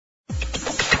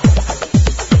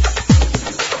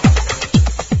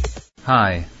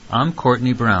Hi, I'm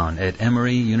Courtney Brown at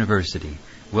Emory University.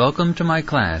 Welcome to my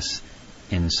class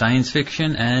in Science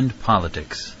Fiction and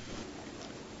Politics.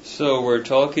 So we're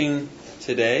talking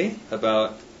today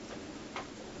about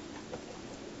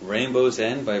Rainbow's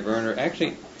End by Vernor.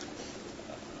 Actually,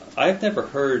 I've never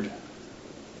heard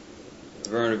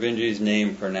Vernor Vinge's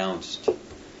name pronounced,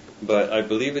 but I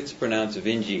believe it's pronounced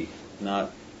Vinge, not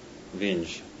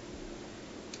Vinge.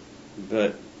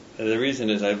 But the reason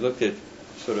is I've looked at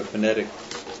sort of phonetic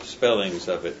spellings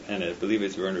of it, and I believe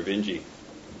it's Vernor Vinge.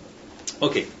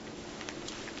 Okay,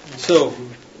 so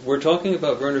we're talking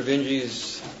about Vernor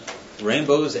Vinge's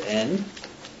Rainbow's End,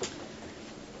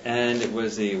 and it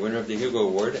was the winner of the Hugo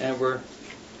Award, and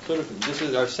this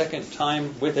is our second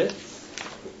time with it,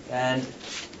 and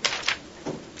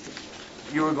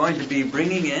you are going to be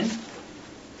bringing in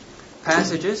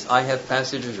passages. I have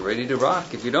passages ready to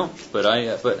rock if you don't, but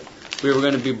we were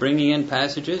going to be bringing in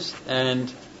passages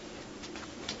and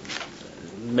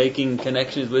making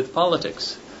connections with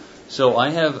politics. So I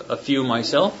have a few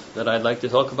myself that I'd like to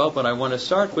talk about, but I want to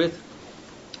start with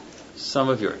some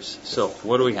of yours. So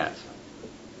what do we have?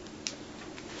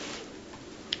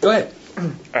 Go ahead.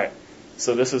 All right.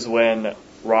 So this is when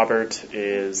Robert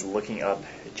is looking up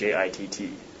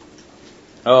JITT.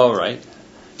 All right.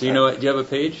 Do you know it? Do you have a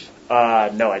page?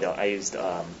 No, I don't. I used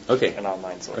an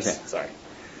online source. Okay. Sorry.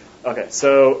 Okay,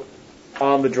 so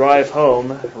on the drive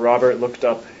home, Robert looked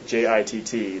up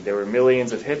JITT. There were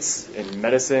millions of hits in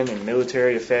medicine, in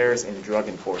military affairs, and drug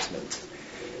enforcement.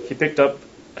 He picked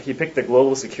the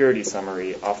global security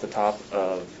summary off the top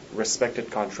of respected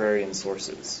contrarian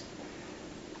sources.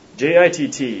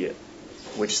 JITT,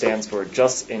 which stands for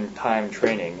Just-in-Time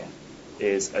Training,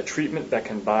 is a treatment that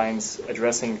combines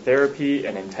addressing therapy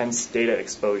and intense data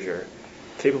exposure,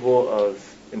 capable of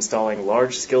installing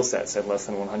large skill sets in less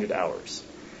than 100 hours.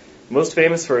 Most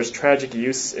famous for its tragic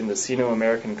use in the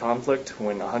Sino-American conflict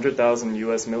when 100,000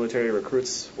 U.S. military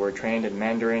recruits were trained in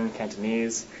Mandarin,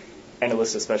 Cantonese, and a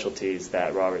list of specialties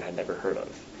that Robert had never heard of.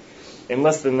 In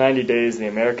less than 90 days, the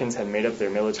Americans had made up their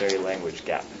military language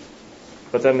gap.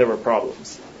 But then there were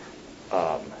problems.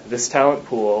 This talent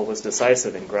pool was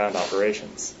decisive in ground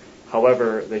operations.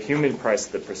 However, the human price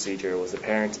of the procedure was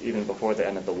apparent even before the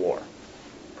end of the war.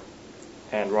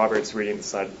 And Robert's reading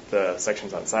the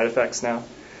sections on side effects now.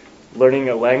 Learning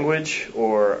a language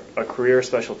or a career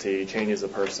specialty changes a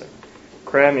person.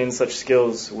 Cram in such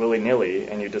skills willy-nilly,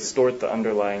 and you distort the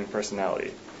underlying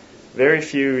personality. Very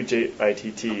few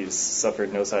JITTs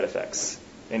suffered no side effects.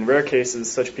 In rare cases,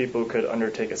 such people could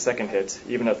undertake a second hit,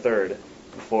 even a third,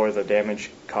 before the damage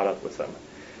caught up with them.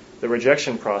 The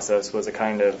rejection process was a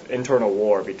kind of internal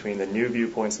war between the new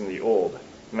viewpoints and the old,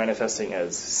 manifesting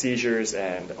as seizures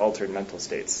and altered mental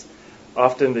states.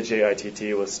 Often the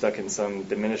JITT was stuck in some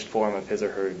diminished form of his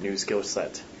or her new skill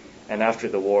set, and after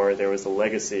the war there was a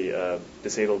legacy of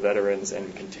disabled veterans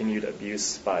and continued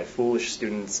abuse by foolish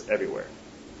students everywhere.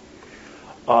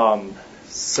 I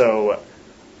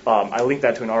linked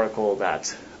that to an article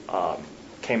that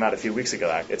came out a few weeks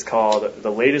ago. It's called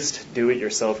The Latest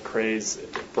Do-It-Yourself Craze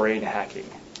Brain Hacking.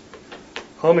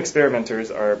 Home experimenters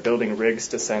are building rigs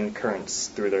to send currents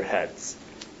through their heads.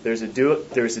 There's a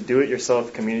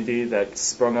do-it-yourself community that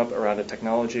sprung up around a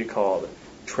technology called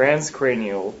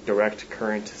transcranial direct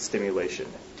current stimulation,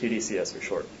 TDCS for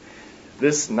short.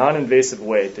 This non-invasive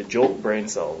way to jolt brain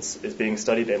cells is being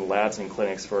studied in labs and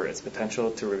clinics for its potential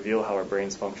to reveal how our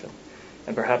brains function,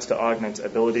 and perhaps to augment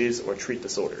abilities or treat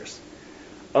disorders.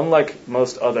 Unlike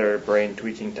most other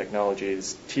brain-tweaking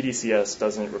technologies, TDCS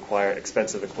doesn't require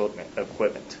expensive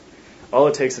equipment. All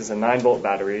it takes is a 9-volt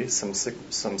battery, some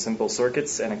simple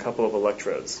circuits, and a couple of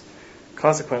electrodes.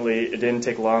 Consequently, it didn't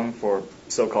take long for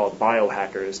so-called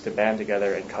biohackers to band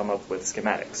together and come up with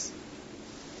schematics.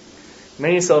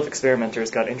 Many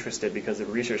self-experimenters got interested because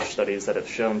of research studies that have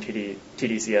shown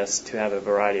TDCS to have a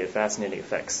variety of fascinating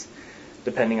effects,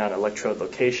 depending on electrode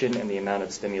location and the amount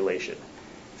of stimulation.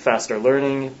 Faster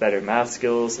learning, better math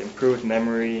skills, improved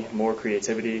memory, more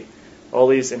creativity. All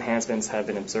these enhancements have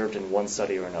been observed in one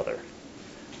study or another.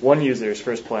 One user's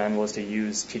first plan was to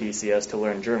use TDCS to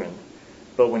learn German,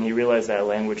 but when he realized that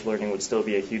language learning would still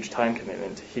be a huge time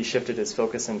commitment, he shifted his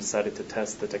focus and decided to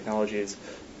test the technology's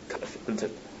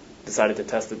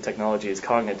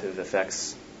cognitive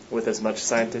effects with as much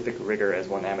scientific rigor as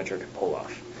one amateur could pull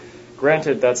off.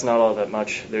 Granted, that's not all that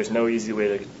much. There's no easy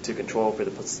way to control for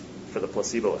the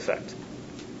placebo effect.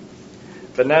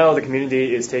 But now the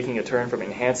community is taking a turn from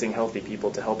enhancing healthy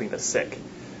people to helping the sick.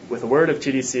 With the word of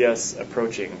TDCS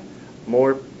approaching,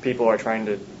 more people are trying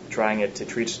it to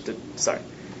treat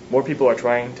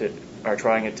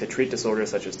disorders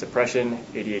such as depression,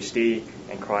 ADHD,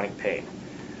 and chronic pain.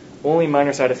 Only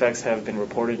minor side effects have been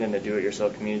reported in the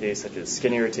do-it-yourself community, such as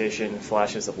skin irritation,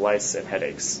 flashes of lice, and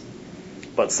headaches.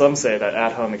 But some say that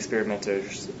at-home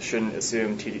experimenters shouldn't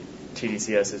assume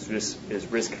TDCS is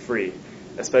risk-free,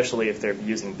 especially if they're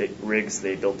using big rigs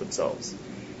they built themselves.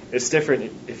 It's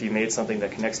different if you made something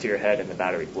that connects to your head and the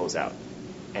battery blows out.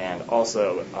 And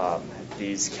also,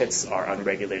 these kits are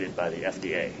unregulated by the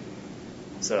FDA.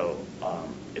 So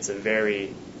it's a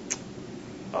very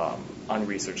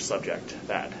unresearched subject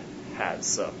that has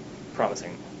some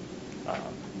promising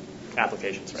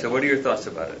applications. So what are your thoughts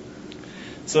about it?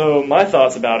 So my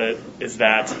thoughts about it is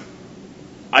that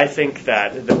I think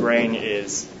that the brain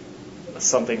is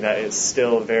something that is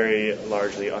still very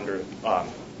largely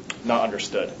not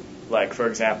understood. Like, for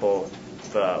example,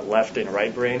 the left and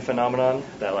right brain phenomenon,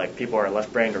 that like people are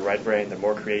left brain or right brain, they're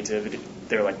more creative,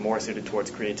 they're like more suited towards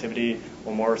creativity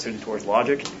or more suited towards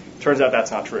logic. Turns out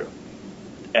that's not true.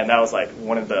 And that was like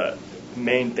one of the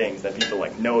main things that people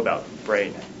like know about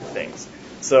brain things.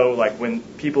 So like when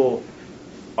people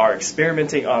are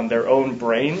experimenting on their own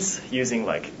brains using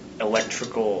like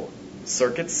electrical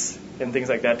circuits and things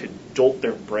like that to jolt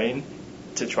their brain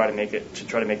to try to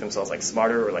make themselves like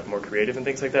smarter or like more creative and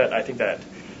things like that, I think that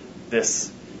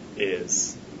this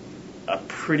is a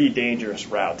pretty dangerous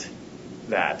route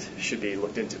that should be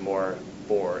looked into more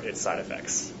for its side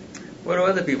effects. What do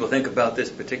other people think about this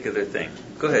particular thing?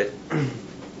 Go ahead.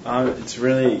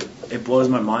 It blows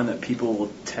my mind that people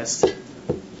will test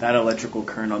that electrical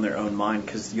current on their own mind,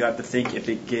 because you have to think, if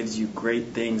it gives you great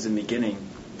things in the beginning,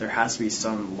 there has to be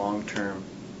some long-term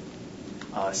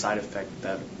side effect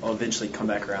that will eventually come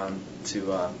back around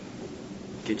to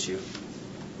get you.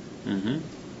 Mm-hmm.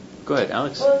 Go ahead,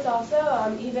 Alex. Well, it's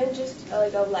also even just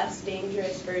like a less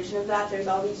dangerous version of that. There's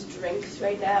all these drinks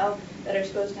right now that are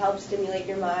supposed to help stimulate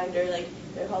your mind, or like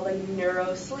they're called like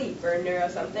neuro sleep or neuro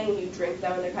something. You drink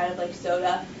them and they're kind of like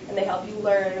soda, and they help you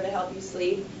learn or they help you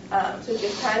sleep. So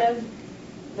just kind of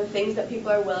the things that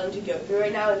people are willing to go through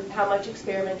right now, and how much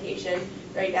experimentation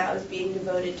right now is being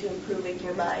devoted to improving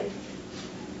your mind.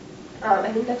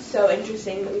 I think that's so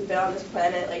interesting that we've been on this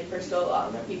planet like for so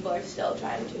long that people are still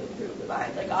trying to improve the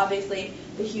mind. Like obviously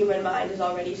the human mind is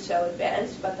already so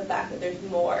advanced, but the fact that there's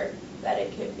more that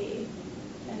it could be,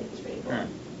 I think is pretty cool.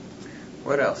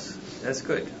 What else? That's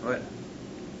good. What?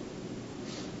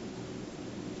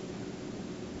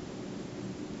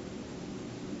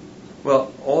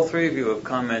 Well, all three of you have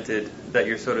commented that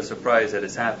you're sort of surprised that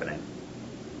it's happening.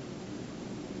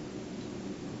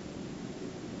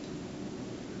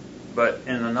 But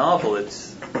in the novel,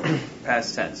 it's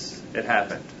past tense. It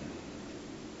happened.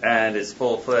 And it's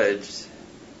full-fledged.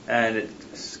 And it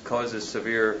causes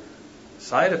severe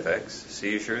side effects,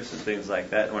 seizures and things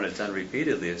like that, when it's done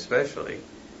repeatedly especially.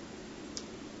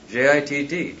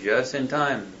 JITD, just in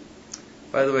time.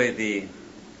 By the way, the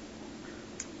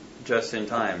just in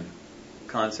time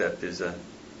concept is a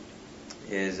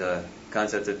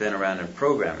concept that's been around in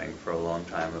programming for a long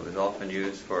time. It was often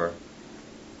used for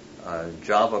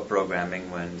Java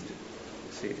programming when,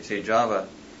 Java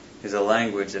is a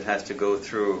language that has to go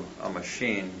through a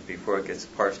machine before it gets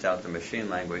parsed out to machine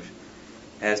language.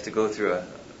 It has to go through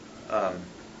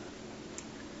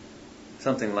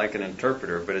something like an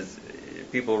interpreter, but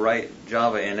people write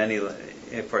Java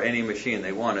for any machine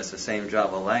they want. It's the same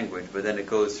Java language, but then it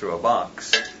goes through a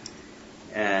box,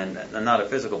 and not a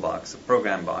physical box, a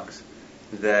program box,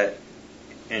 that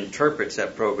interprets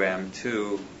that program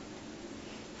to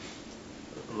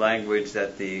language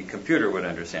that the computer would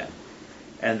understand.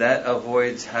 And that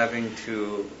avoids having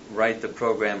to write the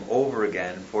program over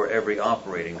again for every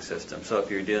operating system. So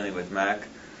if you're dealing with Mac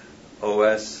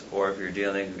OS, or if you're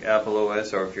dealing with Apple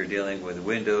OS, or if you're dealing with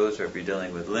Windows, or if you're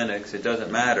dealing with Linux, it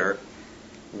doesn't matter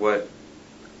what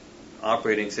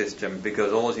operating system,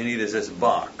 because all you need is this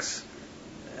box.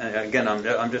 And again,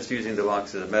 I'm just using the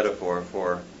box as a metaphor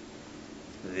for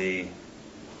the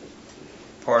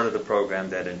part of the program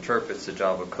that interprets the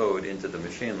Java code into the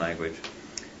machine language.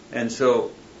 And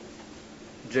so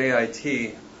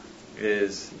JIT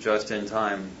is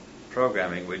just-in-time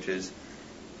programming, which is,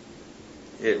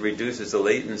 it reduces the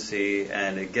latency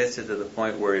and it gets it to the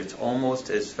point where it's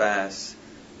almost as fast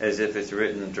as if it's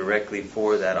written directly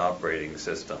for that operating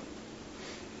system.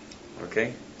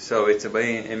 Okay? So it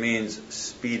means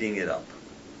speeding it up.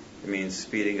 It means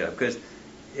speeding it up. Because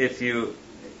if you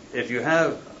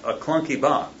have a clunky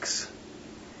box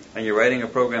and you're writing a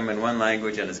program in one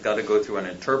language and it's got to go through an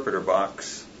interpreter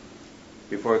box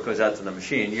before it goes out to the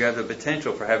machine, you have the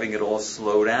potential for having it all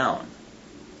slow down.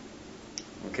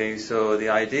 Okay, so the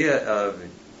idea of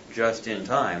just in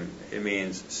time, it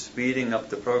means speeding up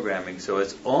the programming so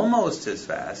it's almost as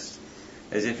fast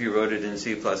as if you wrote it in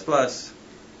C++,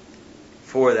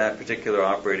 for that particular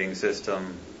operating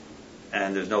system,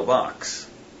 and there's no box,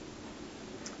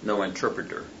 no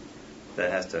interpreter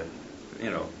that has to,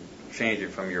 change it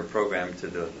from your program to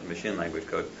the machine language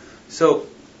code. So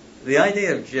the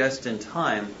idea of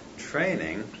just-in-time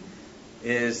training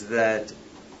is that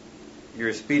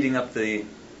you're speeding up the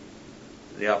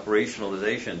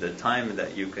operationalization, the time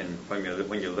that you can,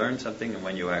 when you learn something and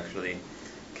when you actually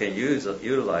can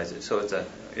utilize it. So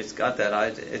it's got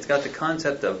the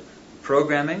concept of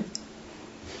programming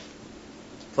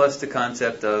plus the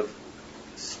concept of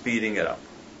speeding it up.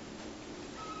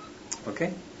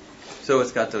 Okay? So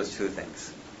it's got those two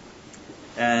things.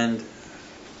 And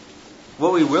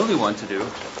what we really want to do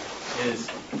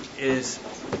is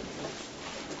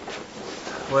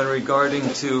when regarding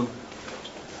to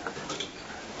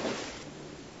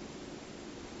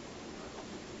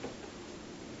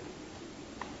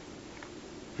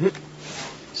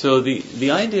so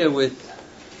the idea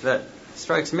that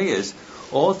strikes me is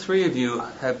all three of you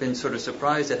have been sort of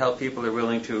surprised at how people are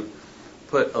willing to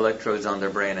put electrodes on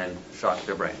their brain and shock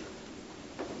their brain.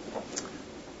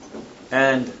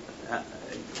 And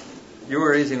you're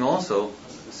raising also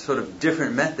sort of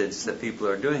different methods that people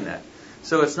are doing that.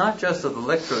 So it's not just with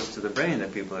electrodes to the brain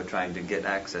that people are trying to get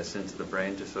access into the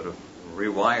brain to sort of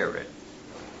rewire it.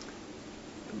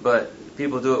 But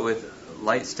people do it with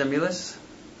light stimulus.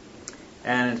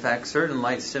 And in fact, certain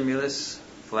light stimulus,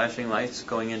 flashing lights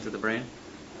going into the brain,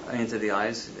 into the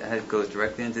eyes, it goes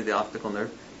directly into the optical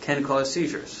nerve, can cause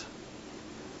seizures.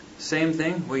 Same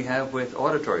thing we have with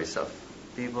auditory stuff.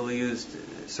 People use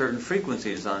certain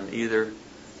frequencies on either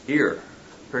ear,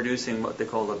 producing what they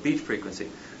call a beat frequency.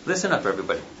 Listen up,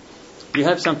 everybody. You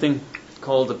have something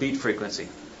called a beat frequency.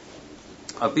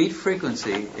 A beat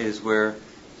frequency is where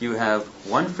you have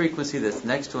one frequency that's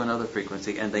next to another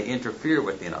frequency, and they interfere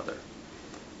with another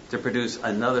to produce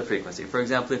another frequency. For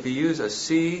example, if you use a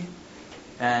C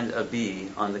and a B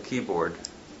on the keyboard,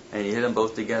 and you hit them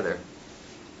both together,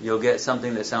 you'll get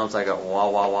something that sounds like a wah,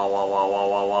 wah, wah, wah, wah, wah,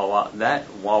 wah, wah, wah. That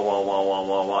wah, wah, wah, wah,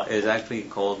 wah, wah is actually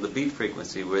called the beat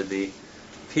frequency, where the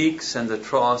peaks and the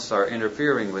troughs are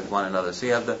interfering with one another. So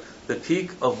you have the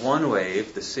peak of one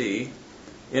wave, the C,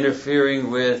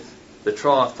 interfering with the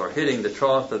trough or hitting the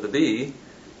trough of the B,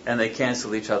 and they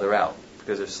cancel each other out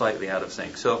because they're slightly out of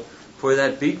sync. So for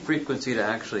that beat frequency to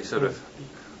actually sort of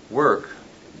work,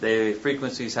 the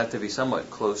frequencies have to be somewhat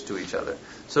close to each other.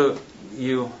 So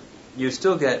you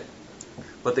still get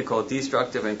what they call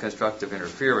destructive and constructive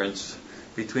interference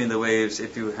between the waves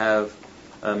if you have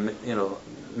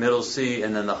middle C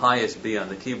and then the highest B on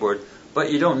the keyboard,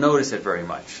 but you don't notice it very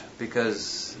much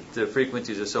because the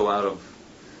frequencies are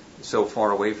so far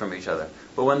away from each other.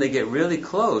 But when they get really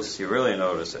close, you really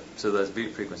notice it. So those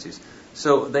beat frequencies.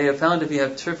 So they have found if you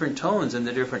have different tones in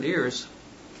the different ears,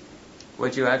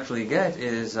 what you actually get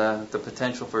is the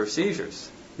potential for seizures.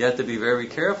 You have to be very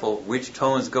careful which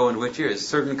tones go in which ears.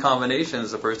 Certain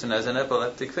combinations, the person has an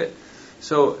epileptic fit.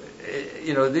 So,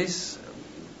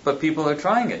 but people are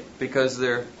trying it because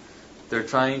they're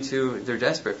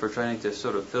desperate for trying to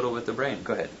sort of fiddle with the brain.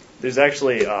 Go ahead. There's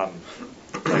actually like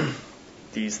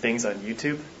these things on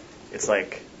YouTube. It's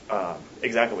like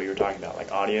exactly what you were talking about,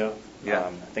 like audio,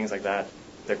 things like that.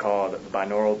 They're called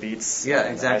binaural beats. Yeah,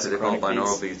 exactly. They're called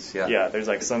binaural beats. Yeah. Yeah, there's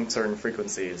like some certain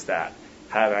frequencies that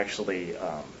have actually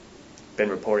been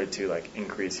reported to like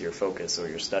increase your focus or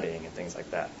your studying and things like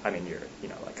that. I mean, your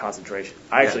like concentration.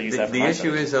 I actually use that for the my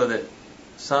issue studies. is though that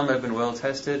some have been well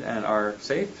tested and are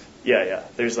safe. Yeah.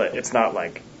 There's like it's not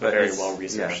like a very well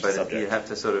researched but subject. You have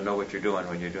to sort of know what you're doing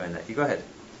when you're doing that. You go ahead.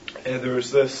 There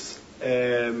was this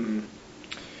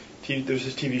there's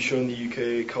this TV show in the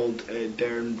UK called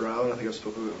Darren Brown. I think I've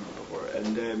spoken about him before,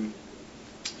 and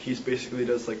he's basically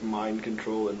does like mind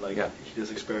control and he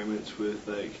does experiments with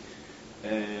like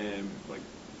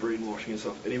brainwashing and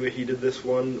stuff. Anyway, he did this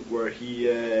one where he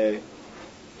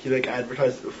like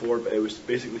advertised it before, but it was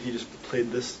basically he just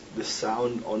played this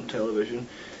sound on television,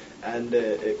 and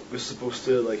it was supposed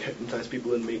to like hypnotize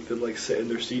people and make them like sit in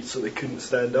their seats so they couldn't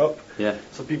stand up. Yeah.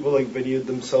 So people like videoed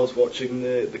themselves watching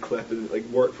the clip, and it like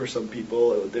worked for some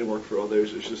people, it didn't work for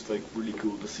others. It's just like really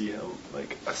cool to see how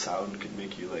like a sound could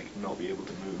make you like not be able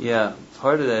to move. Yeah,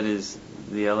 part of that is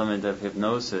the element of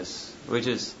hypnosis, which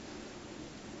is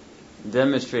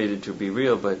demonstrated to be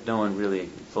real, but no one really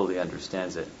fully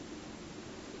understands it.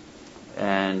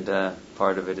 And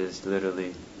part of it is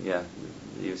literally, the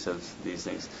use of these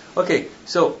things. Okay,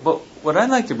 so but what I'd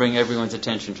like to bring everyone's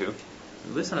attention to,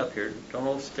 listen up here, don't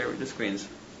all stare at the screens.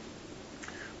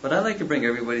 What I'd like to bring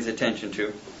everybody's attention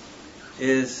to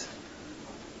is,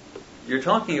 you're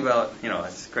talking about,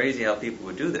 it's crazy how people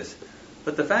would do this,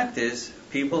 but the fact is,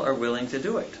 people are willing to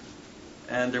do it.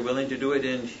 and they're willing to do it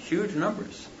in huge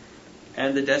numbers.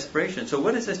 And the desperation. So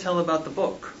what does this tell about the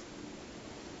book?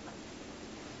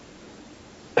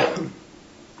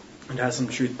 It has some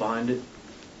truth behind it.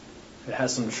 It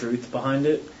has some truth behind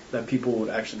it that people would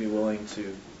actually be willing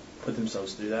to put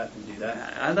themselves through that and do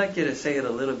that. I'd like you to say it a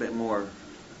little bit more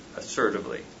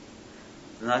assertively.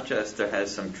 Not just there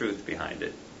has some truth behind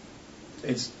it.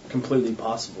 It's completely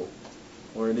possible,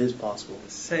 or it is possible.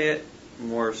 Say it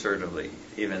more assertively,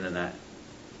 even than that.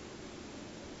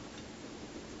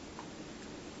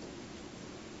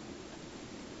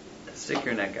 Stick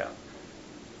your neck out.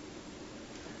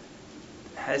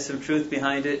 Has some truth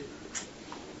behind it.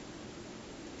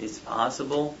 It's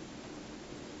possible.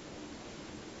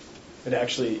 It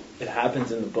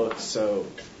happens in the book, so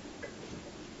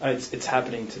it's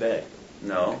happening today.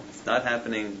 No, it's not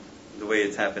happening the way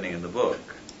it's happening in the book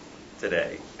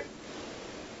today.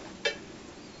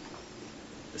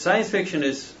 Science fiction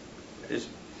is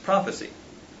prophecy.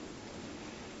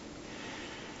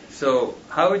 So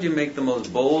how would you make the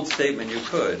most bold statement you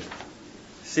could,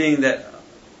 seeing that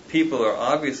people are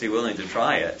obviously willing to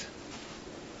try it,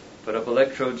 put up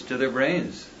electrodes to their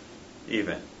brains,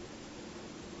 even.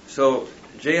 So,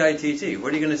 JITT,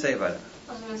 what are you going to say about it?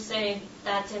 I was going to say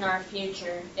that's in our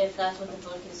future, if that's what the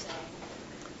book is saying.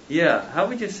 Yeah, how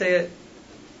would you say it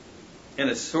in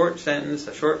a short sentence,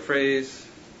 a short phrase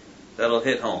that'll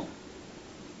hit home?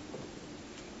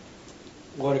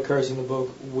 What occurs in the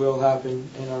book will happen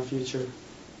in our future,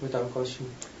 without question.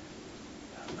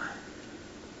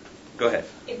 Go ahead.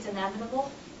 It's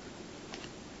inevitable?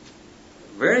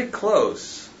 Very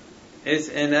close. It's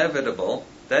inevitable.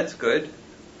 That's good.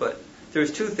 But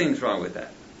there's two things wrong with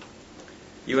that.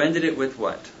 You ended it with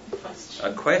what?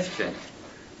 A question.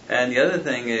 And the other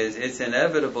thing is, it's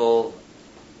inevitable.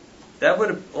 That would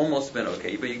have almost been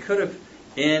okay, but you could have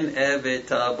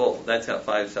inevitable. That's got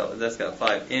five syllables. That's got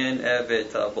five.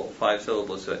 Inevitable. 5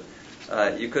 syllables to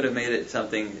it. You could have made it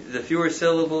something. The fewer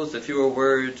syllables, the fewer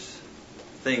words,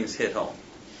 things hit home.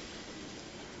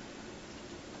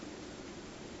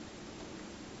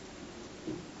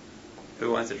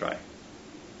 Who wants to try?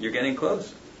 You're getting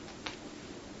close.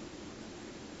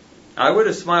 I would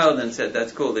have smiled and said,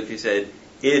 that's cool if you said,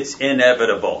 it's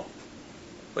inevitable.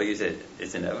 Well, you said,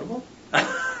 it's inevitable?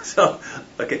 So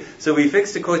we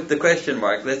fixed the question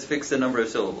mark. Let's fix the number of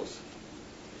syllables.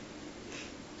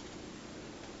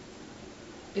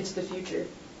 It's the future.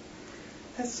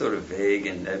 That's sort of vague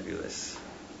and nebulous.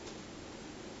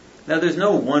 Now, there's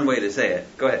no one way to say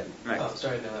it. Go ahead, Max. Oh,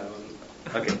 sorry, no, that wasn't.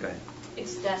 Okay, go ahead.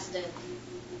 It's destined.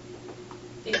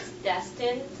 It's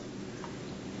destined?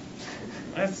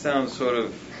 That sounds sort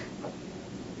of,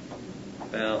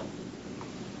 well,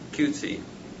 cutesy.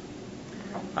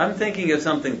 I'm thinking of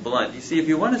something blunt. You see, if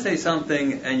you want to say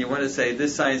something and you want to say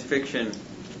this science fiction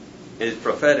is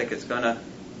prophetic, it's going to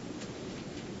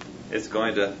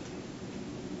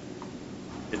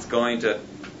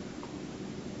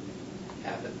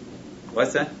Happen.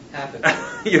 What's that? Happen.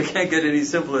 You can't get any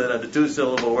simpler than a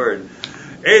 2-syllable word.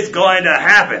 It's going to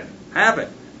happen. Happen.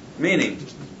 Meaning,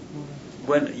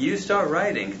 when you start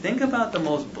writing, think about the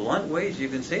most blunt ways you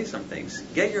can say some things.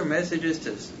 Get your messages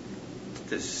to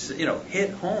hit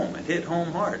home and hit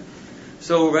home hard.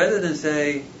 So rather than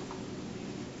say,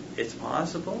 it's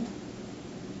possible,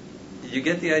 you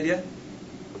get the idea?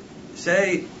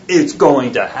 Say, it's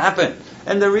going to happen.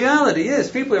 And the reality is,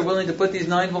 people are willing to put these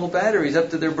 9-volt batteries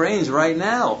up to their brains right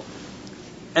now.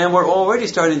 And we're already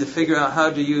starting to figure out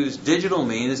how to use digital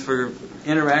means for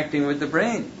interacting with the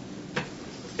brain.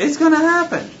 It's going to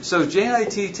happen. So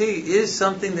JITT is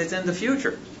something that's in the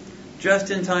future.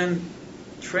 Just-in-time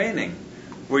training,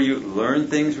 where you learn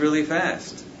things really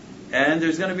fast. And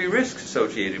there's going to be risks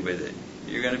associated with it.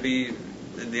 You're going to be,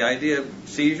 the idea of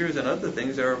seizures and other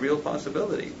things are a real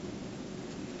possibility.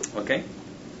 Okay?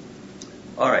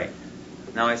 All right.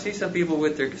 Now I see some people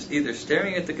with their either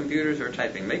staring at the computers or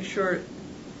typing. Make sure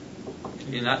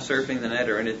you're not surfing the net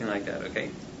or anything like that,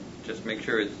 okay? Just make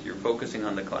sure you're focusing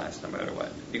on the class no matter what.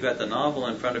 If you've got the novel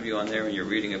in front of you on there and you're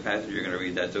reading a passage you're going to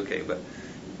read, that's okay. But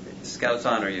Scout's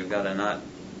honor, you've got to not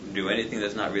do anything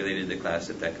that's not related to class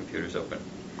if that computer's open.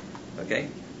 Okay?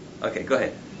 Okay, go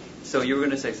ahead. So you were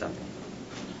going to say something.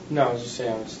 No, I was just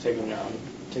saying I was taking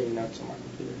notes on my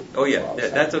computer. Oh yeah,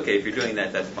 that's okay. If you're doing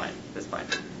that, that's fine. That's fine.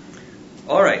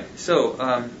 All right.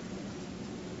 So,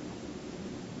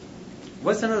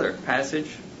 what's another passage?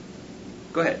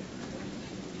 Go ahead.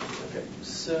 Okay.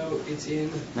 So it's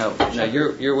in. No,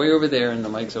 you're way over there, and the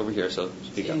mic's over here. So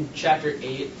speak up. In chapter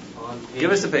 8 on page.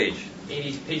 Give us the page.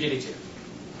 Page 82.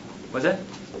 What's that?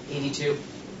 82.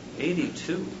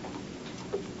 82.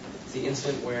 It's the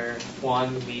instant where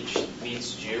Juan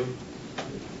meets Ju.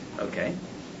 Okay.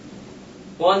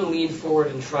 Juan leaned forward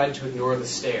and tried to ignore the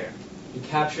stare. He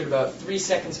captured about 3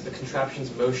 seconds of the contraption's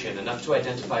motion, enough to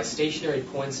identify stationary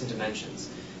points and dimensions.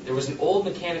 There was an old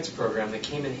mechanics program that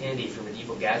came in handy for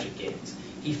medieval gadget games.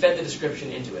 He fed the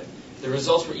description into it. The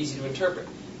results were easy to interpret.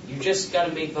 You just got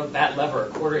to make that lever a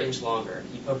 1/4 inch longer.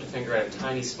 He poked a finger at a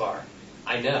tiny spar.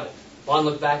 I know. Juan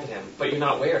looked back at him. But you're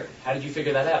not wearing. How did you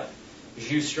figure that out?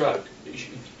 Zhu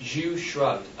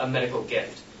shrugged. A medical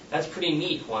gift. That's pretty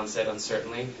neat, Juan said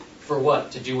uncertainly. For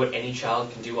what? To do what any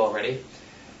child can do already?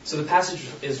 So the passage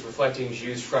is reflecting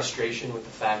Zhu's frustration with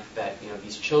the fact that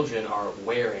these children are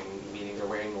wearing, meaning they're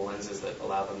wearing the lenses that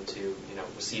allow them to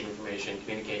receive information,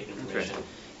 communicate information. Okay.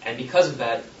 And because of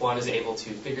that, Juan is able to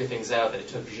figure things out that it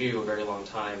took Zhu a very long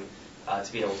time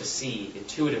to be able to see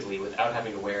intuitively without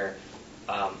having to wear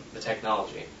the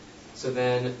technology. So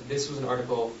then this was an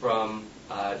article from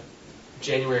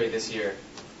January this year.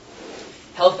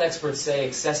 Health experts say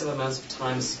excessive amounts of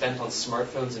time spent on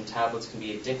smartphones and tablets can be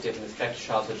addictive and affect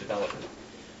childhood development.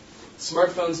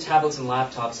 Smartphones, tablets, and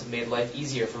laptops have made life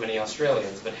easier for many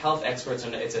Australians, but health experts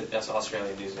it's an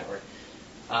Australian news network.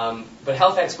 But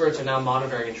health experts are now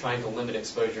monitoring and trying to limit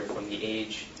exposure from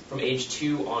age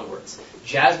 2 onwards.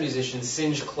 Jazz musician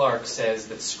Singe Clark says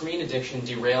that screen addiction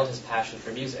derailed his passion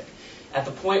for music. At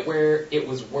the point where it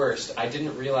was worst, I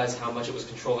didn't realize how much it was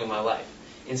controlling my life.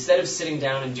 Instead of sitting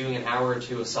down and doing an hour or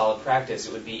two of solid practice,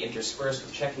 it would be interspersed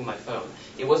with checking my phone.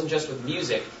 It wasn't just with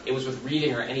music, it was with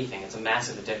reading or anything. It's a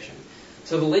massive addiction.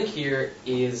 So the link here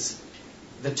is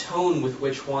the tone with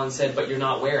which Juan said, but you're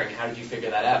not wearing. How did you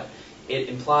figure that out? It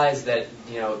implies that,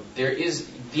 there is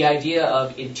the idea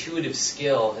of intuitive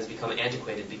skill has become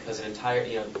antiquated because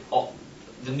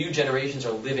the new generations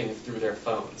are living through their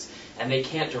phones. And they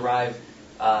can't derive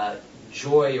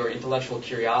joy or intellectual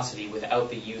curiosity without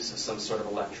the use of some sort of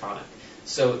electronic.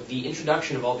 So the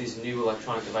introduction of all these new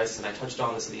electronic devices, and I touched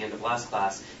on this at the end of last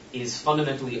class, is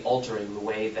fundamentally altering the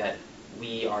way that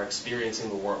we are experiencing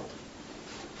the world.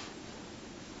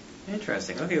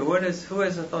 Interesting. Okay, who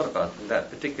has a thought about that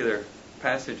particular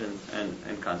passage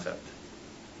and concept?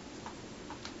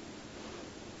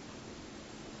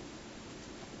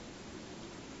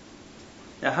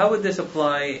 Now, how would this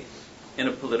apply in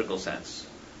a political sense?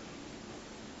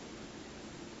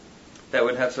 That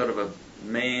would have sort of a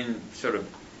main, sort of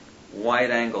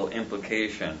wide-angle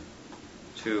implication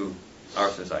to our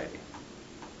society.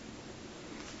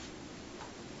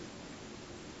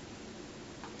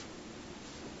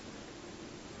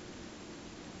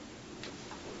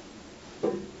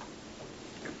 You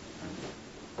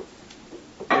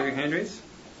have your hand raised?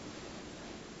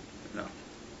 No.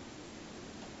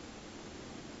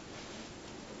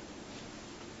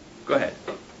 Go ahead.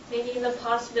 Maybe the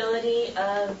possibility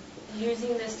of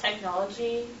using this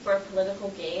technology for political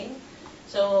gain.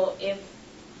 So if,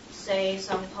 say,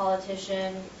 some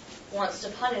politician wants to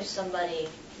punish somebody,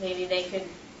 maybe they could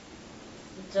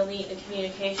delete the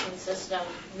communication system,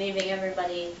 leaving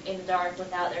everybody in the dark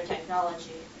without their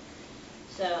technology.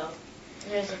 So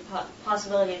there's a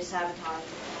possibility of sabotage.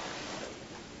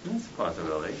 That's a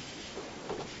possibility.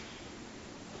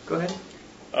 Go ahead.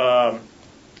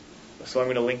 So I'm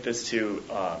going to link this to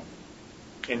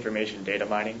information data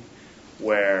mining,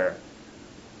 where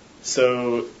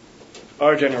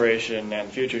our generation and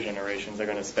future generations are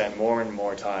going to spend more and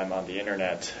more time on the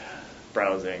internet,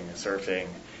 browsing, surfing,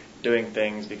 doing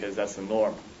things because that's the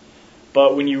norm.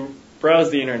 But when you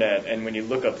browse the internet and when you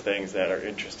look up things that are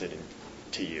interested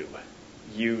to you,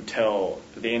 you tell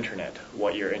the internet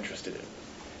what you're interested in.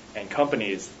 And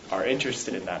companies are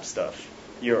interested in that stuff,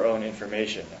 your own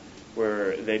information,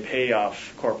 where they pay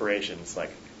off corporations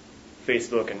like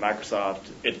Facebook and Microsoft.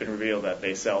 It's been revealed that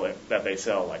they sell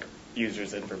like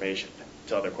users' information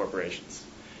to other corporations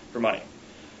for money.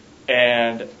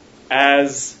 And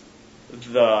as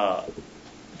the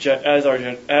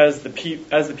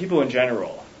people in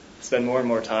general spend more and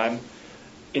more time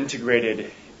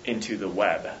integrated into the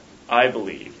web, I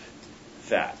believe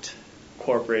that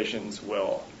corporations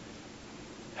will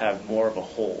have more of a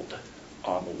hold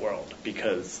on the world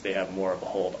because they have more of a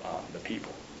hold on the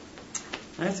people.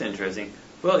 That's interesting.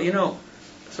 Well,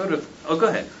 sort of... Oh, go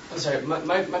ahead. I'm sorry.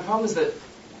 My problem is that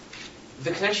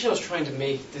the connection I was trying to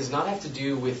make does not have to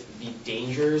do with the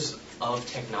dangers of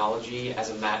technology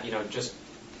as just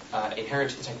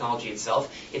inherent to the technology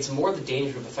itself. It's more the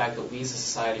danger of the fact that we as a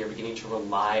society are beginning to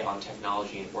rely on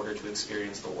technology in order to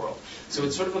experience the world. So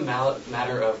it's sort of a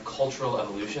matter of cultural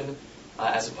evolution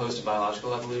as opposed to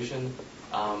biological evolution.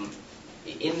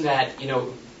 In that,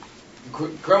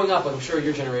 growing up, I'm sure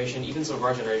your generation, even some of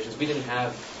our generations, we didn't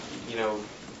have,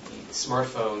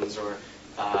 smartphones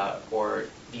or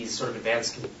these sort of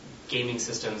advanced gaming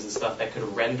systems and stuff that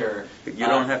could render. You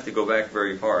don't have to go back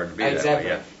very far to be exactly,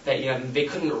 that way. Yeah. That they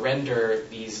couldn't render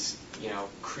these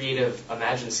creative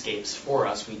imaginescapes for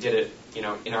us. We did it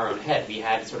in our own head. We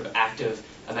had sort of active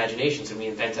imaginations, and we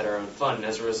invented our own fun. And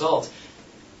as a result,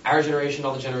 our generation,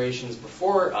 all the generations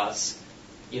before us,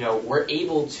 were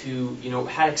able to,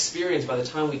 had experience by the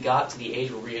time we got to the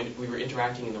age where we were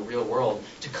interacting in the real world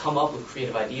to come up with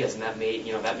creative ideas, and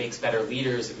that makes better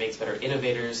leaders, it makes better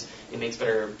innovators, it makes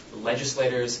better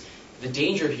legislators. The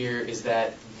danger here is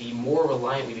that the more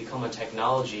reliant we become on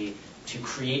technology to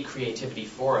create creativity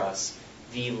for us,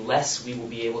 the less we will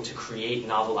be able to create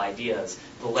novel ideas,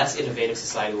 the less innovative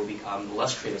society will become, the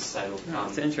less creative society will become.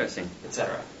 It's interesting,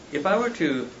 etc. If I were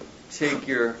to take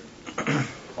your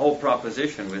whole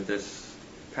proposition with this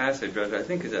passage, which I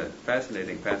think is a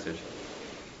fascinating passage,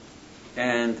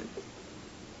 and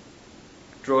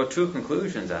draw two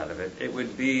conclusions out of it, it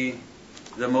would be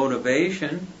the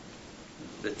motivation,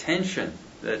 the tension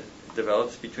that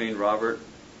develops between Robert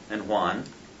and Juan,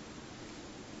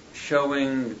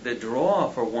 showing the draw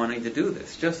for wanting to do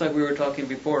this. Just like we were talking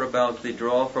before about the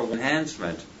draw for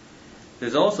enhancement,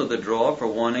 there's also the draw for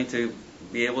wanting to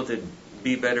be able to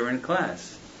be better in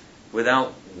class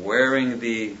without wearing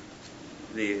the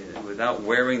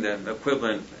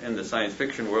equivalent in the science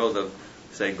fiction world of,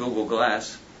 say, Google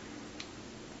Glass.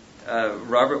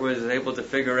 Robert was able to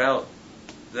figure out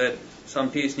that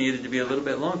some piece needed to be a little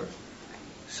bit longer.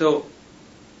 So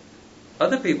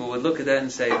other people would look at that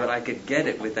and say, but I could get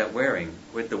it with that wearing,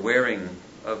 with the wearing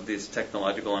of these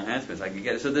technological enhancements. I could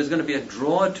get it. So there's going to be a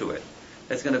draw to it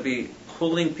that's going to be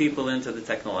pulling people into the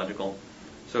technological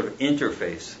sort of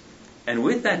interface. And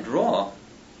with that draw,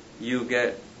 you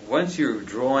get, once you're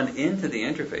drawn into the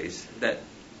interface, that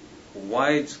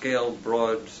wide-scale,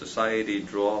 broad society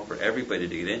draw for everybody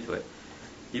to get into it,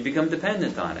 you become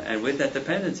dependent on it. And with that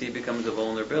dependency becomes a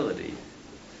vulnerability.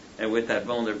 And with that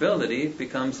vulnerability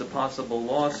becomes the possible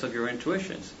loss of your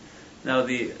intuitions. Now,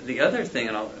 the other thing,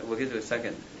 and we'll get to it in a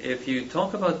second, if you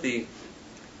talk about the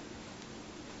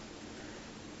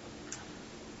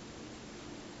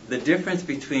difference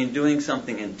between doing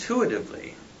something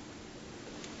intuitively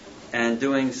and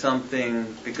doing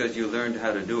something because you learned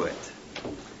how to do it.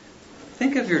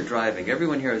 Think of your driving.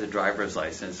 Everyone here has a driver's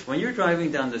license. When you're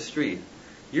driving down the street,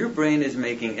 your brain is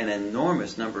making an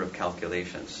enormous number of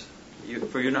calculations.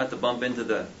 For you not to bump into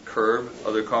the curb,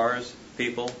 other cars,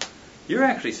 people, you're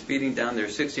actually speeding down there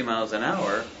 60 miles an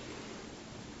hour.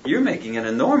 You're making an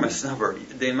enormous number.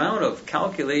 The amount of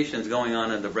calculations going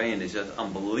on in the brain is just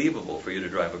unbelievable for you to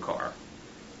drive a car.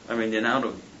 I mean, the amount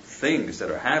of things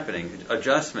that are happening,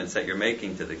 adjustments that you're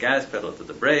making to the gas pedal, to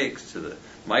the brakes, to the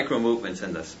micro movements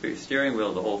in the steering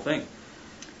wheel, the whole thing.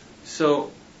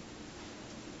 So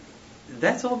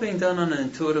that's all being done on an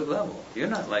intuitive level. You're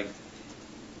not like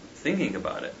thinking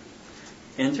about it.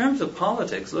 In terms of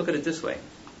politics, look at it this way.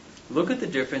 Look at the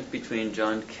difference between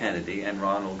John Kennedy and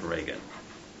Ronald Reagan.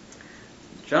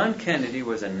 John Kennedy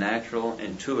was a natural,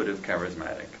 intuitive,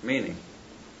 charismatic, meaning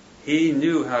he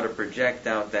knew how to project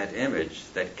out that image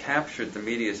that captured the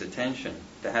media's attention,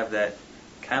 to have that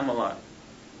Camelot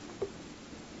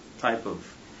type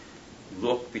of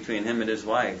look between him and his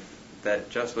wife that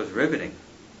just was riveting.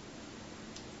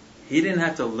 He didn't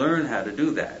have to learn how to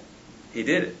do that. He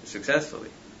did it successfully.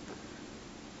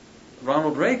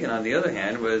 Ronald Reagan, on the other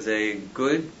hand, was a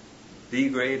good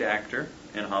B-grade actor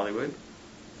in Hollywood,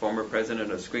 former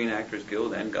president of Screen Actors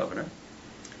Guild and governor.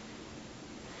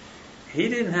 He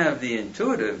didn't have the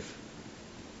intuitive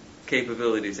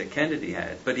capabilities that Kennedy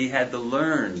had, but he had the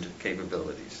learned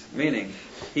capabilities, meaning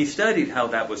he studied how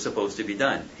that was supposed to be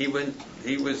done. He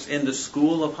was in the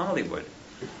school of Hollywood.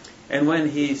 And when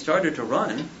he started to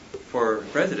run for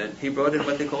president, he brought in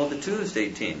what they called the Tuesday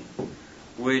team,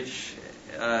 which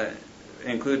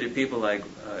included people like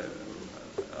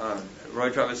Roy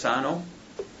Travisano,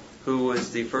 who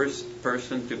was the first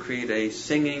person to create a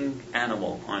singing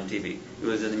animal on TV. It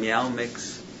was a Meow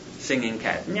Mix singing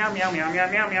cat. Meow, meow, meow,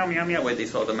 meow, meow, meow, meow, meow, where they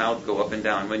saw the mouth go up and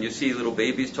down. When you see little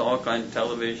babies talk on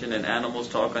television and animals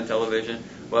talk on television,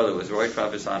 well, it was Roy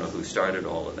Travisano who started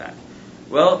all of that.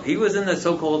 Well, he was in the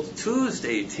so-called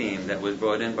Tuesday team that was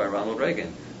brought in by Ronald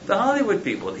Reagan. The Hollywood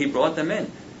people, he brought them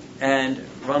in. And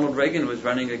Ronald Reagan was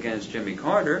running against Jimmy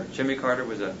Carter. Jimmy Carter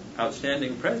was an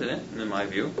outstanding president, in my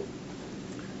view.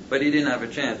 But he didn't have a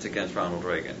chance against Ronald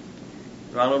Reagan.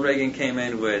 Ronald Reagan came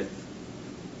in with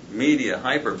media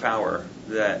hyper power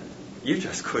that you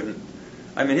just couldn't.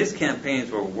 I mean, his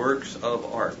campaigns were works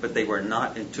of art, but they were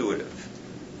not intuitive.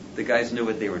 The guys knew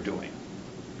what they were doing.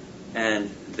 And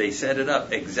they set it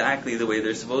up exactly the way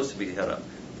they're supposed to be set up.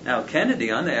 Now,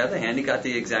 Kennedy, on the other hand, he got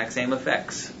the exact same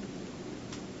effects.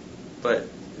 but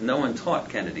no one taught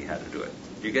Kennedy how to do it.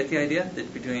 Do you get the idea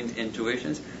that between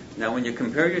intuitions? Now, when you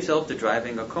compare yourself to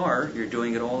driving a car, you're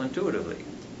doing it all intuitively.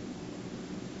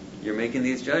 You're making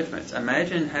these judgments.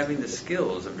 Imagine having the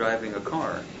skills of driving a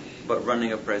car, but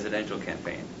running a presidential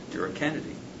campaign. You're a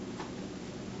Kennedy.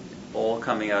 All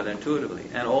coming out intuitively.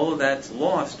 And all of that's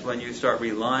lost when you start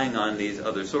relying on these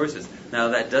other sources. Now,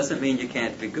 that doesn't mean you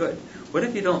can't be good. What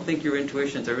if you don't think your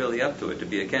intuitions are really up to it to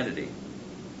be a Kennedy?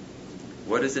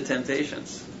 What is the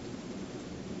temptations?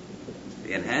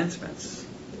 The enhancements.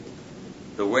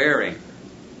 The wearing.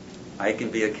 I can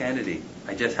be a Kennedy.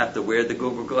 I just have to wear the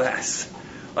Google Glass.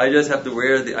 I just have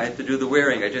to I have to do the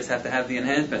wearing. I just have to have the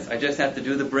enhancements. I just have to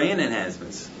do the brain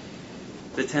enhancements.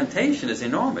 The temptation is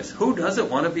enormous. Who doesn't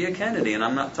want to be a Kennedy? And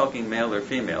I'm not talking male or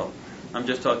female. I'm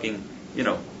just talking,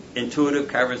 intuitive,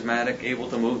 charismatic, able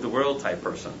to move the world type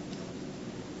person.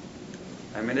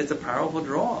 I mean, it's a powerful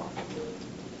draw.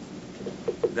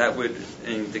 That would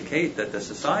indicate that the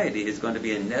society is going to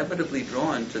be inevitably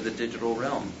drawn to the digital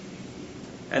realm.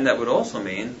 And that would also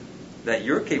mean that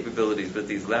your capabilities with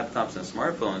these laptops and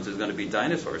smartphones is going to be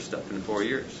dinosaur stuff in 4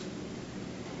 years.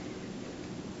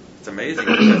 It's amazing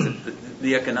because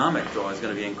the economic draw is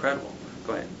going to be incredible.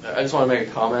 Go ahead. I just want to make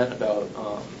a comment about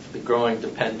the growing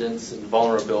dependence and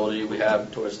vulnerability we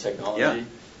have towards technology.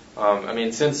 Yeah.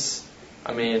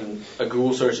 A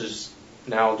Google search is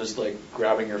now just like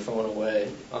grabbing your phone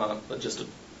away,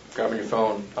 grabbing your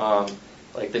phone.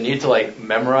 The need to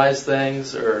memorize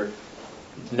things or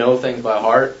know things by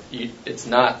heart, it's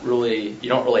not really, you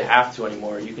don't really have to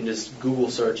anymore. You can just Google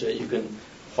search it. You can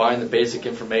find the basic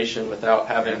information without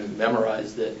having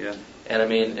memorized it. Yeah.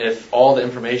 And if all the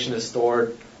information is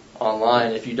stored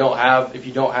online, if you don't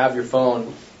have your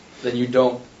phone, then you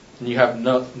have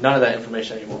none of that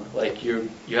information anymore. You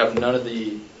have none of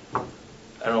the,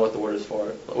 I don't know what the word is for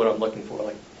it, what I'm looking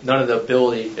for. None of the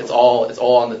ability. It's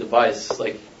all on the device.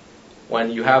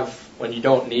 When you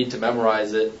don't need to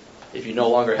memorize it, if you no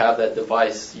longer have that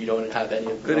device, you don't have any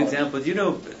of the Good knowledge. example. Do you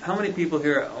know how many people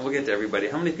here, we'll get to everybody,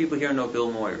 how many people here know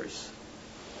Bill Moyers?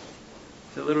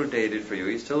 It's a little dated for you.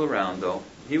 He's still around, though.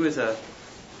 He was a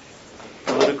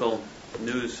political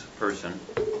news person,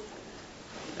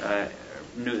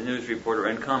 news reporter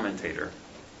and commentator.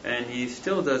 And he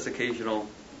still does occasional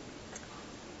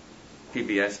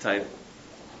PBS-type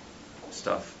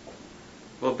stuff.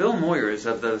 Well, Bill Moyers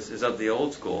is of the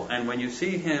old school, and when you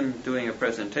see him doing a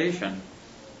presentation,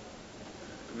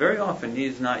 very often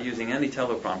he's not using any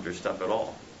teleprompter stuff at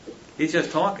all. He's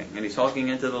just talking, and he's talking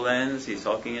into the lens, he's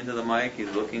talking into the mic, he's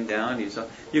looking down.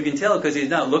 You can tell because he's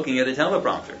not looking at a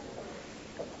teleprompter.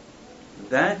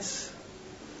 That's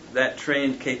that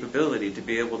trained capability to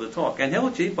be able to talk. And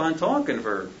he'll keep on talking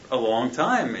for a long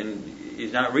time, and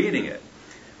he's not reading it.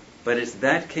 But it's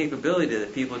that capability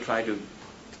that people try to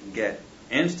get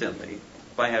instantly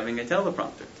by having a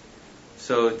teleprompter.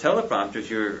 So teleprompters,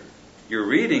 you're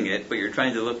reading it, but you're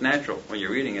trying to look natural when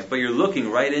you're reading it, but you're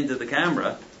looking right into the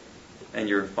camera, and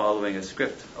you're following a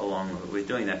script along with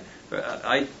doing that.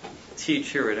 I teach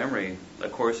here at Emory a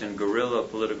course in guerrilla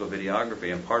political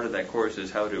videography, and part of that course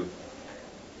is how to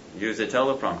use a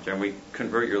teleprompter, and we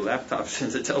convert your laptops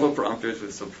into teleprompters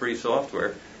with some free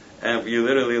software, and you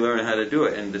literally learn how to do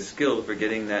it, and the skill for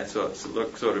getting that to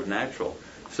look sort of natural.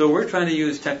 So we're trying to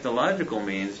use technological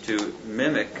means to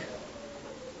mimic,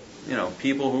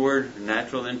 people who are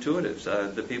natural intuitives,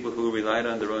 the people who relied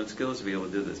on their own skills to be able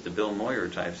to do this, the Bill Moyer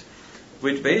types,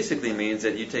 which basically means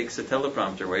that you take the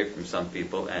teleprompter away from some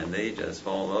people and they just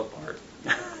fall apart.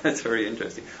 That's very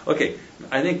interesting. Okay,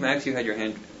 I think, Max, you had your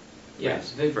hand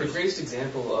raised. The greatest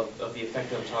example of the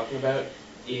effect that I'm talking about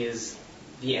is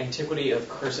the antiquity of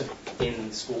cursive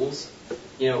in schools.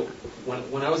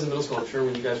 When I was in middle school, I'm sure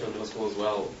when you guys were in middle school as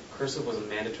well, cursive was a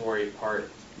mandatory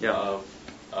part of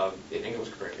the English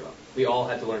curriculum. We all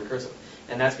had to learn cursive.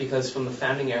 And that's because from the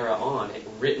founding era on,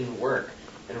 written work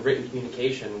and written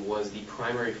communication was the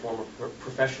primary form of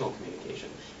professional communication.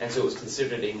 And so it was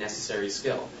considered a necessary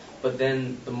skill. But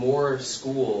then the more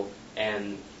school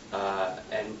and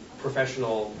the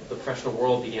professional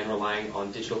world began relying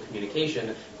on digital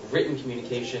communication, written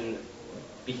communication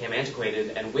became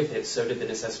antiquated, and with it, so did the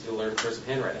necessity to learn cursive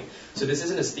handwriting. So this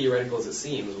isn't as theoretical as it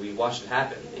seems. We watched it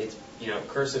happen. It's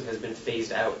cursive has been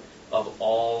phased out of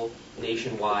all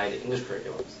nationwide English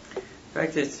curriculums. In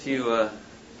fact, if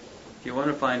you want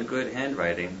to find good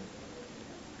handwriting,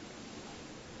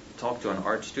 talk to an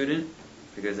art student,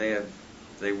 because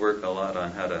they work a lot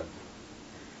on how to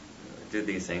do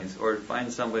these things, or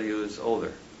find somebody who's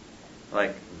older,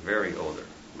 like very older,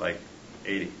 like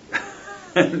 80.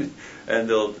 And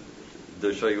they'll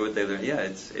show you what they learned. Yeah,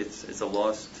 it's a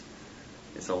lost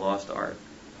art.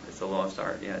 It's a lost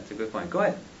art. Yeah, it's a good point. Go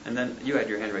ahead. And then you had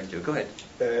your hand raised too. Go ahead.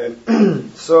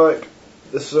 So like,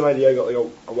 this is an idea I got like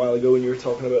a while ago when you were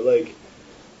talking about like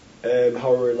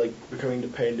how we're like becoming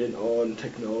dependent on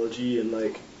technology, and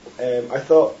like I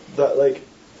thought that like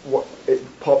what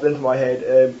it popped into my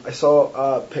head. I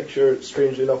saw a picture,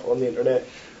 strangely enough, on the internet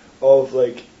of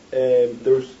like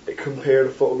there was, it compared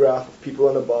a photograph of people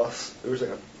on a bus. There was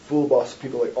like a full bus of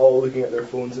people like all looking at their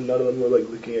phones, and none of them were like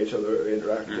looking at each other or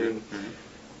interacting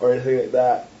or anything like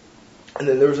that. And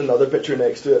then there was another picture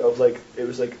next to it of like, it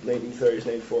was like 1930s,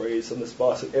 1940s on this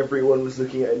bus, and everyone was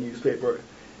looking at a newspaper,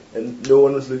 and no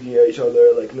one was looking at each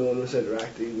other, like no one was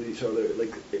interacting with each other,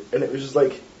 like, and it was just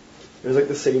like, it was like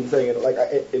the same thing, and like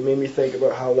it made me think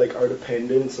about how like our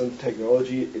dependence on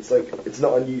technology, it's like, it's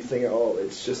not a new thing at all.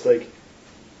 It's just like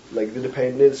the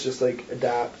dependence just like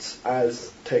adapts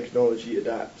as technology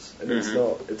adapts, and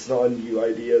it's not a new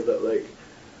idea that like,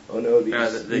 oh no,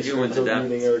 these humans adapt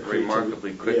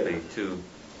remarkably quickly to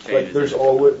changes.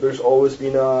 Like there's always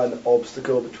been an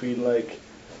obstacle between like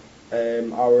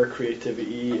our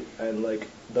creativity and like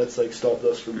that's like stopped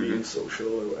us from being social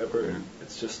or whatever.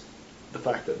 It's just the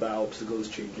fact that obstacle is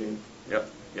changing. Yep.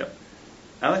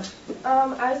 Alex?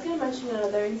 I was going to mention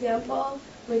another example,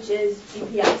 which is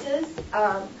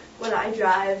GPSs. When I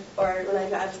drive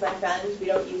with my friends, we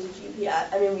don't use a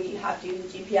GPS. I mean, we have to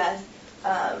use a GPS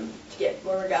to get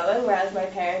where we're going, whereas my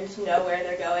parents know where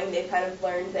they're going. They've kind of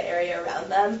learned the area around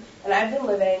them. And I've been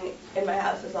living in my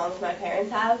house as long as my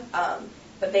parents have,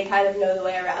 but they kind of know the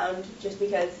way around just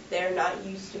because they're not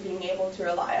used to being able to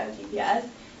rely on GPS.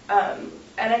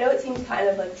 And I know it seems kind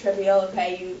of like trivial,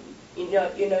 okay, you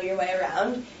know your way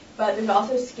around, but there's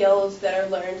also skills that are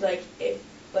learned, like if,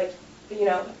 like, you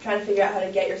know, trying to figure out how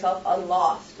to get yourself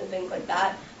unlost and things like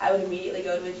that. I would immediately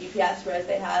go to a GPS, whereas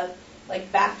they have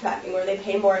like backtracking where they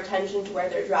pay more attention to where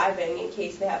they're driving in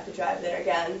case they have to drive there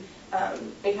again.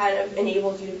 It kind of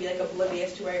enables you to be like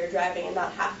oblivious to where you're driving and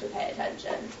not have to pay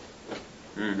attention.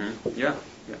 Yeah.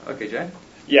 Okay, Jack?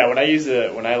 Yeah,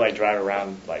 when I like drive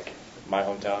around like my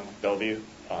hometown, Bellevue,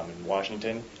 in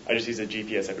Washington, I just use a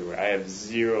GPS everywhere. I have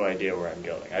zero idea where I'm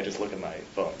going. I just look at my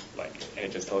phone, like, and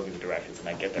it just tells me the directions, and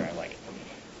I get there.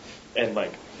 And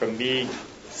like from me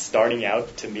starting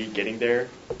out to me getting there,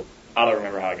 I don't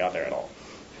remember how I got there at all.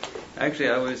 Actually,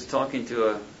 I was talking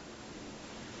to a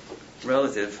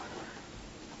relative,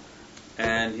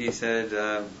 and he said,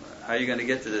 how are you going to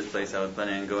get to this place? I was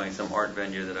planning on going, some art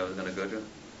venue that I was going to go to.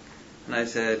 And I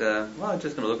said, well, I'm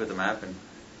just going to look at the map and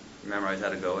memorize how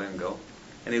to go and go.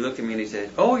 And he looked at me and he said,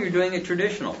 oh, you're doing it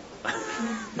traditional.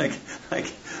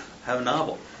 like how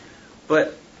novel.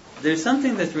 But there's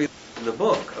something that's really in the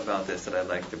book about this that I'd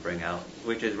like to bring out,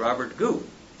 which is Robert Gu,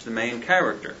 the main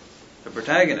character, the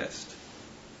protagonist.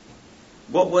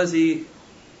 What was he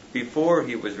before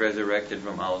he was resurrected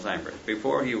from Alzheimer's,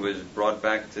 before he was brought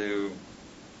back to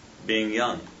being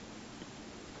young?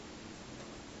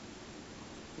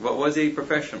 What was he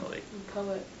professionally? A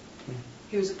poet.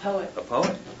 He was a poet. A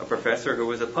poet. A professor who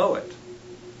was a poet.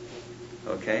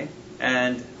 Okay?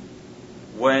 And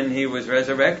when he was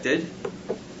resurrected,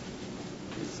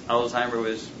 Alzheimer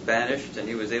was banished and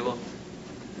he was able...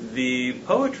 The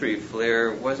poetry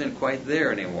flair wasn't quite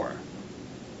there anymore.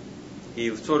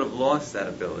 He sort of lost that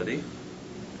ability.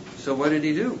 So what did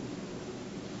he do?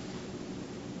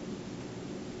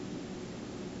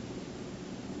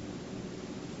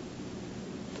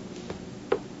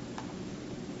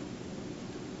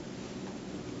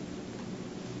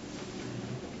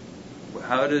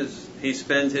 How does he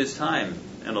spend his time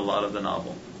in a lot of the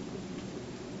novel?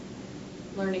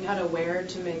 Learning how to wear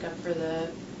to make up for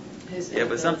his... Yeah,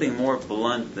 but something more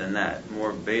blunt than that,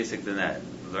 more basic than that.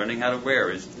 Learning how to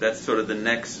wear, that's sort of the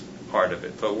next part of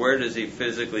it. But where does he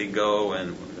physically go?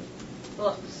 And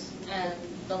books and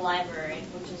the library,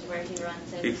 which is where he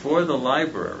runs it. Before the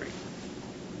library?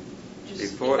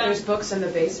 There's books in the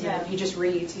basement. Yeah. He just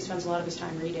reads. He spends a lot of his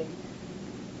time reading.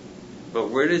 But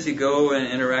where does he go and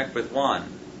interact with Juan?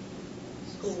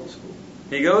 School.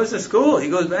 He goes to school. He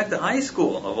goes back to high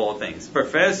school, of all things.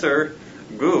 Professor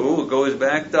Gu goes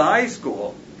back to high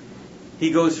school.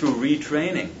 He goes through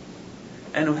retraining.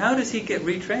 And how does he get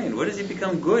retrained? What does he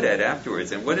become good at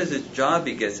afterwards? And what is his job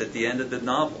he gets at the end of the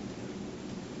novel?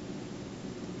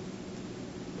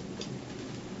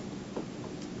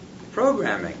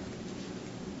 Programming.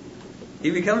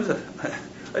 He becomes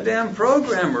a damn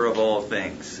programmer of all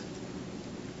things.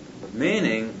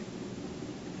 Meaning,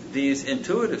 these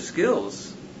intuitive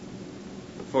skills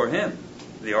for him,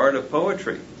 the art of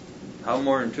poetry, how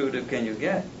more intuitive can you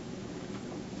get?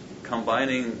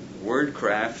 Combining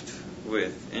wordcraft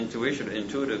with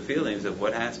intuitive feelings of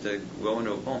what has to go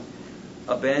into a poem.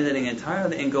 abandoning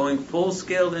entirely and going full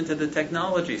scale into the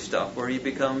technology stuff, where he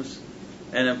becomes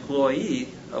an employee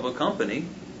of a company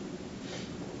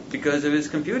because of his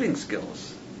computing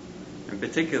skills. In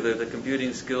particular, the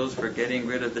computing skills for getting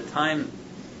rid of the time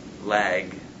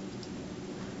lag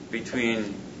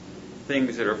between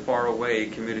things that are far away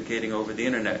communicating over the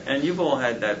internet. And you've all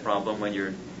had that problem when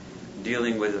you're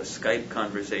dealing with a Skype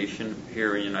conversation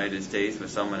here in the United States with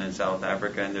someone in South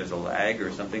Africa and there's a lag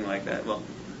or something like that. Well,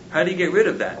 how do you get rid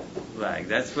of that lag?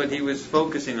 That's what he was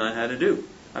focusing on how to do.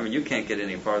 I mean, you can't get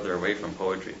any farther away from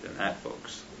poetry than that,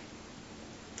 folks.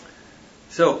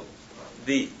 So,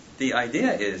 the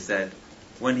idea is that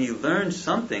when he learned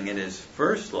something in his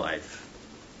first life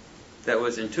that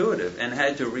was intuitive and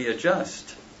had to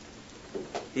readjust,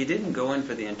 he didn't go in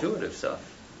for the intuitive stuff.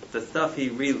 The stuff he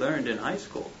relearned in high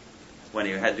school, when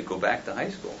he had to go back to high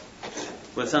school,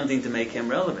 was something to make him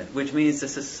relevant, which means the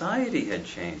society had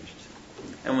changed.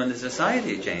 And when the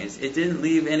society changed, it didn't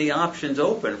leave any options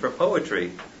open for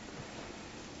poetry.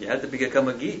 You had to become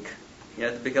a geek. You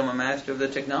had to become a master of the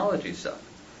technology stuff.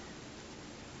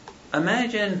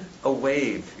 Imagine a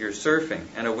wave. You're surfing,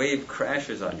 and a wave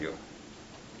crashes on you.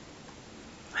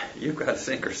 You've got to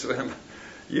sink or swim.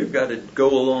 You've got to go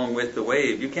along with the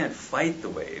wave. You can't fight the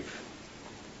wave.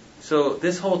 So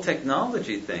this whole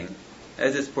technology thing,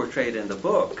 as it's portrayed in the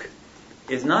book,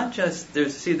 is not just,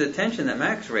 the tension that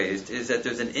Max raised is that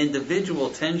there's an individual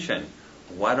tension.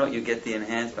 Why don't you get the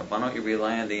enhancement? Why don't you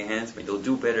rely on the enhancement? You'll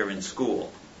do better in school.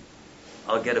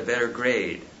 I'll get a better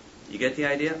grade. You get the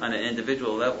idea? On an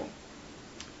individual level.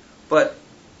 But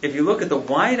if you look at the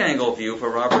wide-angle view for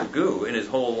Robert Gu in his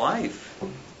whole life,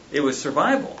 it was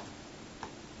survival.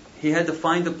 He had to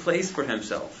find a place for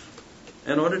himself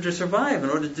in order to survive, in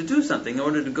order to do something, in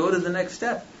order to go to the next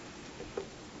step.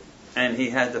 And he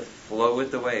had to flow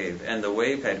with the wave. And the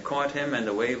wave had caught him, and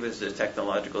the wave is the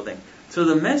technological thing. So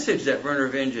the message that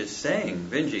Vernor Vinge is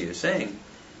saying,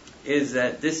 is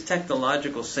that this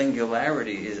technological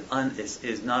singularity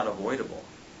is not avoidable.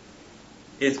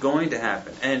 It's going to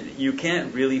happen. And you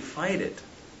can't really fight it.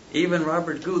 Even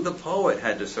Robert Gu, the poet,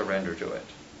 had to surrender to it.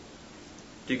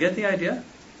 Do you get the idea?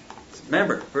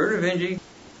 Remember, Vernor Vinge,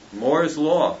 Moore's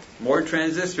law, more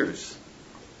transistors,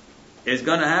 is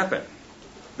going to happen.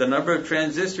 The number of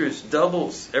transistors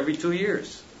doubles every 2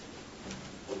 years.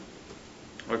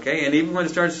 Okay, and even when it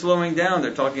starts slowing down,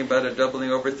 they're talking about it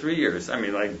doubling over 3 years. I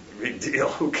mean, like, big deal,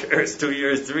 who cares? 2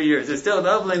 years, 3 years, it's still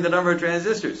doubling the number of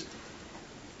transistors.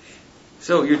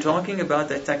 So you're talking about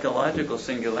that technological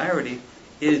singularity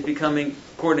is becoming,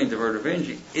 according to Vernor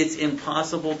Vinge, it's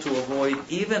impossible to avoid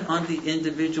even on the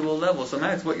individual level. So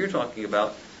Max, what you're talking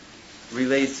about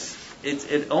relates,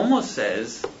 it almost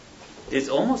says, it's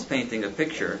almost painting a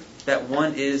picture that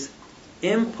one is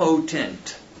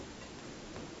impotent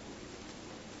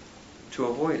to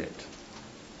avoid it.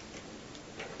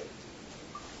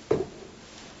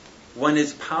 One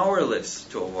is powerless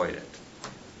to avoid it.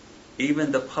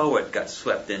 Even the poet got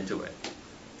swept into it.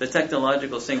 The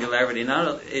technological singularity,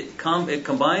 it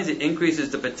combines, it increases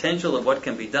the potential of what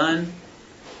can be done.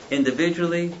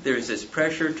 Individually, there's this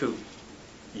pressure to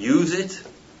use it.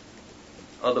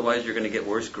 Otherwise, you're going to get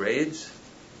worse grades.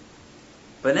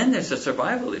 But then there's a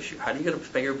survival issue. How are you going to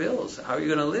pay your bills? How are you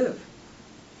going to live?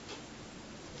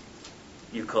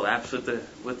 You collapse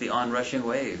with the onrushing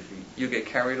wave. You get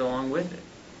carried along with it.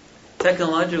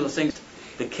 Technological things,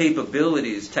 the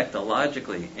capabilities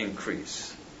technologically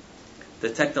increase. The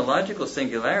technological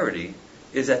singularity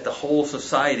is that the whole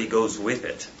society goes with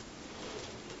it.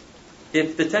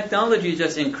 If the technology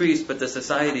just increased, but the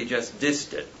society just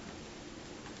dismissed it,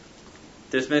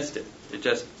 it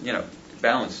just,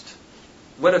 bounced,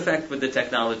 what effect would the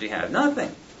technology have?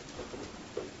 Nothing.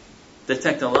 The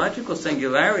technological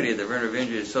singularity that Vernor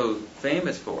Vinge is so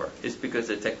famous for is because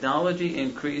the technology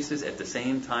increases at the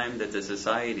same time that the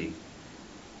society,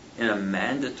 in a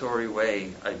mandatory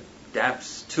way,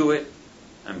 adapts to it,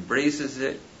 embraces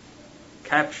it,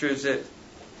 captures it,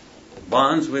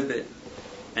 bonds with it,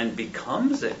 and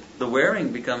becomes it. The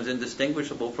wearing becomes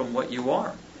indistinguishable from what you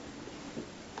are.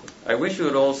 I wish you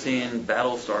had all seen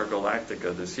Battlestar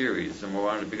Galactica, the series, and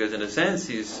more on it, because in a sense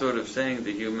he's sort of saying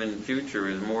the human future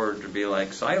is more to be like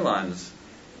Cylons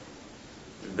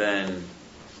than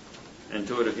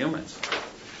intuitive humans.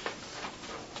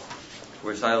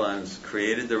 Where Cylons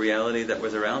created the reality that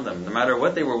was around them. No matter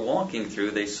what they were walking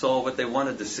through, they saw what they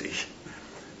wanted to see.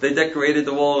 They decorated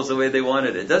the walls the way they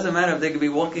wanted it. Doesn't matter if they could be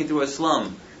walking through a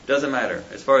slum. Doesn't matter.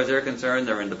 As far as they're concerned,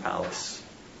 they're in the palace.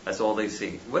 That's all they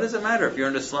see. What does it matter if you're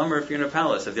in a slum or if you're in a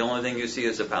palace, if the only thing you see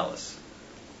is a palace?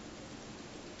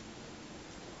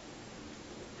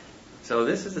 So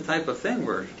this is the type of thing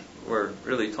where we're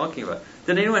really talking about.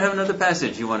 Did anyone have another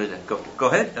passage you wanted to go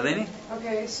ahead, Eleni?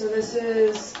 Okay, so this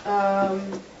is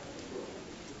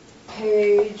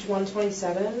page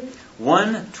 127.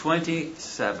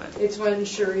 127. It's when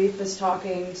Sharif is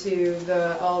talking to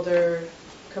the elder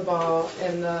cabal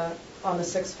on the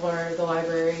 6th floor of the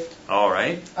library. All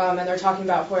right. And they're talking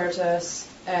about Huertas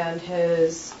and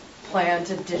his plan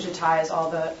to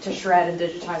shred and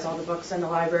digitize all the books in the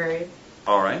library.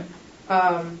 All right.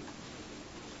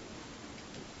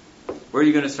 Where are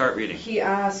you going to start reading? He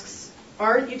asks,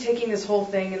 aren't you taking this whole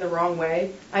thing in the wrong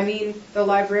way? I mean, the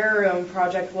Librarium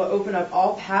project will open up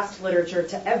all past literature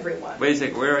to everyone. Wait a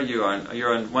second, where are you on?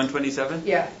 You're on 127?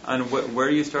 Yeah. On where are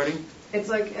you starting? It's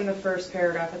like in the first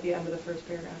paragraph, at the end of the first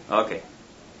paragraph. Okay.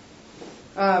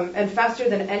 And faster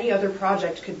than any other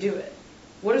project could do it.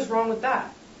 What is wrong with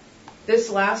that? This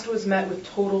last was met with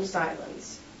total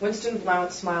silence. Winston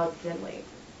Blount smiled thinly.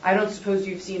 I don't suppose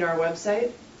you've seen our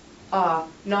website? Ah,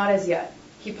 not as yet.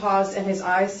 He paused and his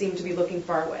eyes seemed to be looking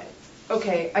far away.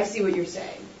 Okay, I see what you're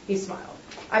saying. He smiled.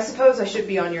 I suppose I should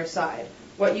be on your side.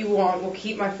 What you want will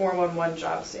keep my 411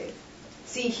 job safe.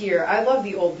 See here, I love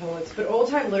the old poets, but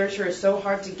old-time literature is so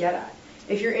hard to get at.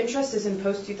 If your interest is in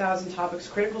post-2000 topics,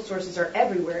 critical sources are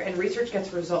everywhere and research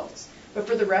gets results. But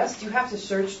for the rest, you have to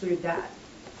search through that.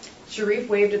 Sharif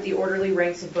waved at the orderly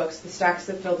ranks of books, the stacks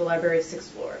that filled the library's 6th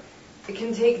floor. It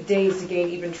can take days to gain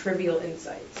even trivial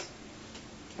insights.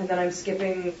 And then I'm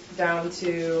skipping down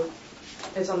to,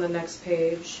 it's on the next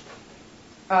page,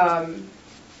 where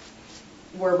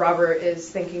Robert is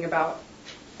thinking about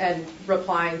and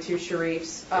replying to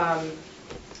Sharif's,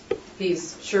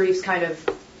 Sharif's kind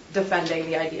of defending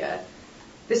the idea.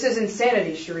 This is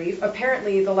insanity, Sharif.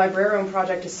 Apparently, the Librarium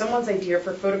project is someone's idea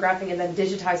for photographing and then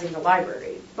digitizing the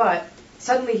library. But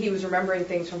suddenly he was remembering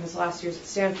things from his last years at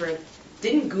Stanford.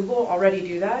 Didn't Google already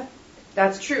do that?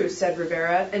 That's true, said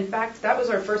Rivera. In fact, that was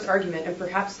our first argument, and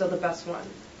perhaps still the best one.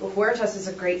 But Huertas is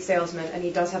a great salesman, and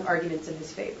he does have arguments in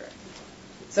his favor.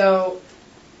 So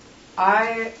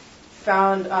I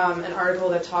found an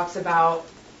article that talks about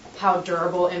how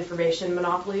durable information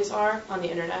monopolies are on the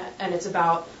internet, and it's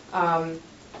about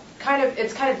kind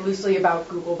of loosely about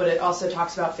Google, but it also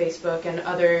talks about Facebook and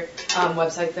other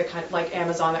websites that kind of like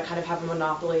Amazon that kind of have a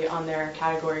monopoly on their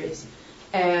categories.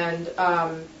 And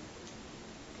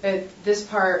this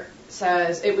part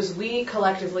says, it was we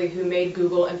collectively who made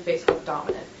Google and Facebook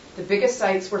dominant. The biggest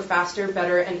sites were faster,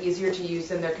 better, and easier to use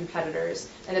than their competitors,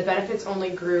 and the benefits only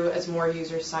grew as more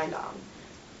users signed on.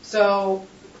 So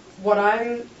what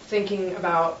I'm thinking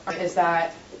about is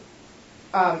that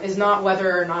is not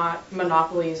whether or not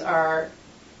monopolies are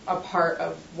a part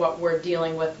of what we're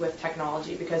dealing with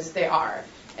technology, because they are.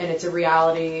 And it's a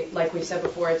reality, like we said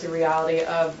before, it's a reality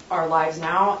of our lives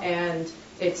now, and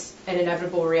it's an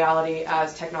inevitable reality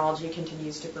as technology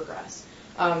continues to progress.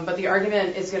 But the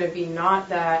argument is going to be not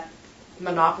that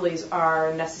monopolies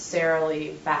are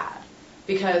necessarily bad,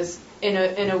 because in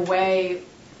a way,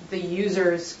 the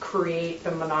users create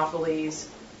the monopolies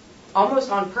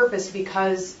almost on purpose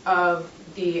because of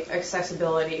the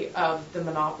accessibility of the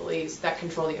monopolies that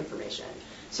control the information.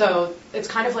 So it's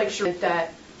kind of like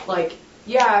that, like,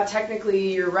 yeah,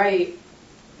 technically you're right.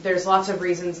 There's lots of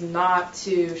reasons not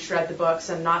to shred the books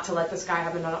and not to let this guy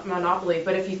have a monopoly.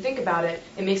 But if you think about it,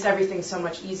 it makes everything so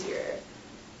much easier.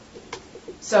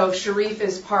 So Sharif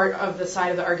is part of the side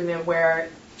of the argument where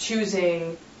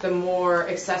choosing the more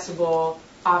accessible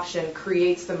option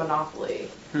creates the monopoly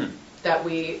that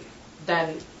we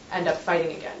then end up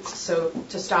fighting against. So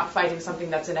to stop fighting something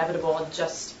that's inevitable and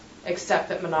just accept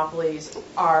that monopolies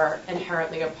are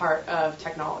inherently a part of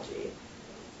technology.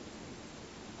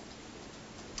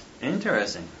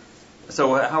 Interesting.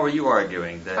 So how are you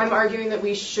arguing that? I'm arguing that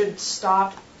we should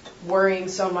stop worrying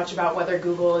so much about whether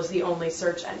Google is the only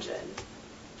search engine.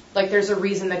 Like, there's a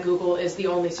reason that Google is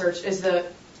the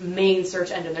main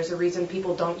search engine. There's a reason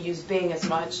people don't use Bing as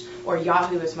much or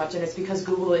Yahoo as much, and it's because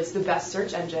Google is the best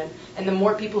search engine. And the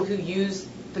more people who use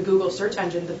the Google search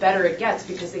engine, the better it gets,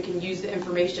 because they can use the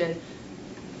information,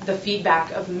 the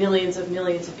feedback of millions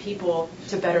of people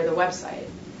to better the website.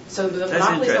 So the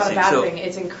monopoly is not a bad thing.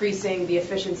 It's increasing the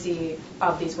efficiency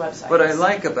of these websites. What I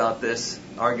like about this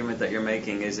argument that you're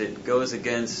making is it goes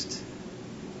against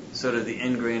sort of the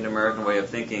ingrained American way of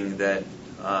thinking that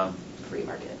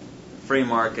free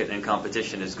market and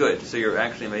competition is good. So you're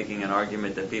actually making an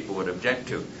argument that people would object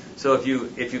to. So if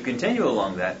you continue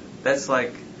along that, that's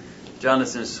like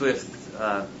Jonathan Swift.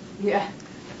 What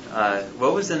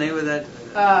was the name of that?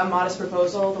 Modest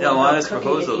Proposal. Modest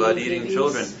Proposal about eating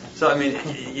children. So I mean,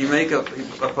 you make a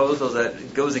proposal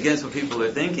that goes against what people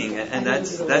are thinking, and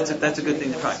that's a good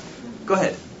thing to try. Go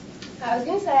ahead. I was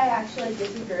going to say I actually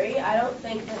disagree. I don't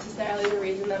think necessarily the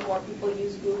reason that more people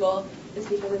use Google is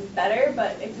because it's better,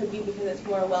 but it could be because it's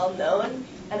more well known.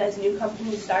 And as new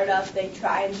companies start up, they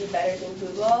try and be better than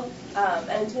Google.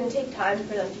 And it's going to take time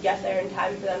for them to get there and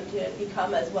time for them to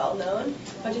become as well known.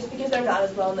 But just because they're not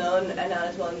as well known and not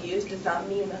as well used does not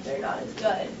mean that they're not as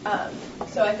good.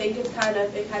 So I think it kind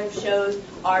of shows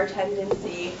our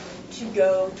tendency to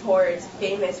go towards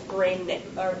famous brand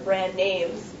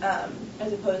names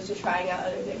as opposed to trying out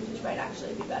other things which might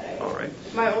actually be better. All right.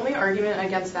 My only argument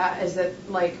against that is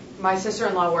that, like, my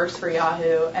sister-in-law works for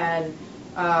Yahoo, and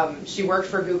she worked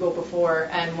for Google before,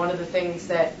 and one of the things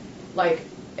that, like,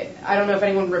 I don't know if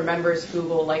anyone remembers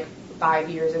Google, like, 5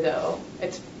 years ago.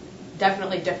 It's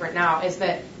definitely different now, is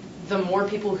that the more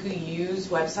people who use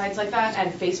websites like that,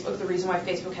 and Facebook, the reason why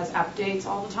Facebook has updates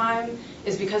all the time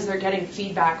is because they're getting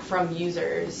feedback from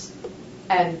users,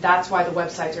 and that's why the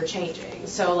websites are changing.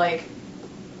 So, like,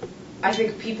 I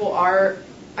think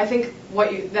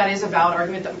that is a valid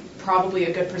argument that probably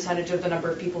a good percentage of the number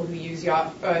of people who use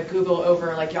Google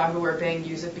over, like, Yahoo or Bing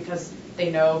use it because they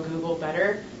know Google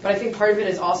better. But I think part of it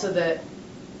is also that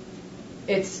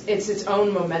it's its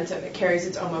own momentum. It carries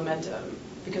its own momentum.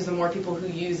 Because the more people who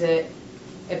use it,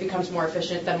 it becomes more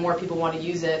efficient. Then more people want to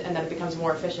use it, and then it becomes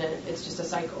more efficient. It's just a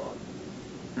cycle.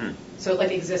 So it,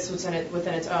 like, exists within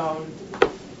its own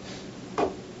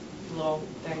little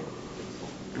thing.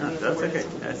 No, that's okay.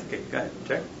 That's okay. Go ahead.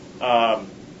 Check.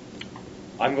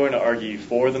 I'm going to argue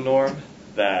for the norm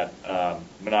that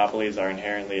monopolies are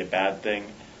inherently a bad thing.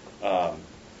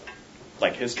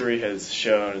 Like, history has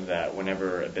shown that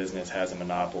whenever a business has a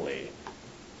monopoly,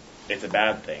 it's a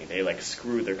bad thing. They, like,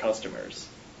 screw their customers.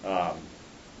 And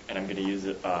I'm going to use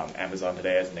Amazon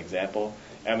today as an example.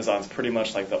 Amazon's pretty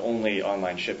much like the only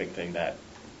online shipping thing that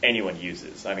anyone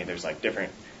uses. I mean, there's, like,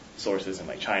 different sources in,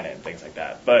 like, China and things like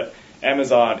that. But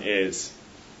Amazon is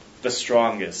the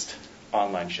strongest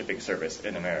online shipping service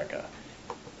in America.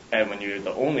 And when you're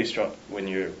when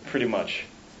you're pretty much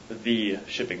the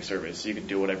shipping service, you can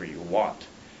do whatever you want.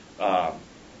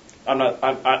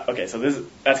 Okay, so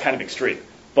that's kind of extreme.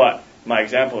 But my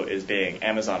example is being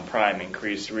Amazon Prime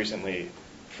increased recently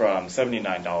from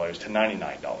 $79 to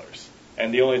 $99.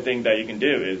 And the only thing that you can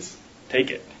do is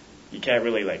take it. You can't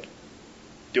really, like,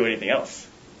 do anything else.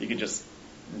 You can just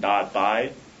not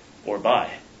buy or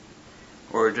buy.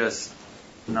 Or just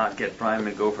not get Prime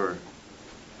and go for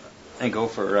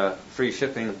free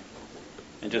shipping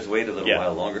and just wait a little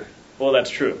while longer. Well, that's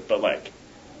true. But, like,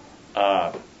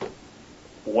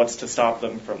 what's to stop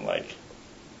them from, like,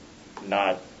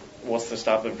 what's to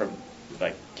stop them from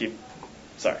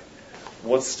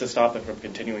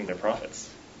continuing their profits?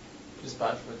 Just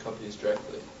buy from the companies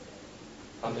directly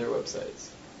on their websites.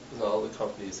 Because all the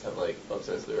companies have, like, websites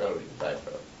of their own you can buy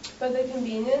from. But the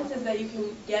convenience is that you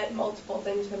can get multiple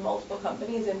things from multiple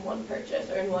companies in one purchase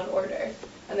or in one order.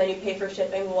 And then you pay for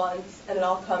shipping once, and it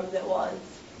all comes at once.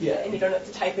 Yeah. And you don't have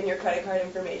to type in your credit card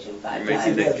information 5 That's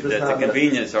times. a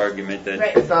convenience argument.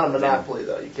 Right. It's not a monopoly,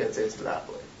 though. You can't say it's a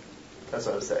monopoly. That's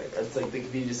what I'm saying. It's like the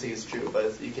convenience thing is true,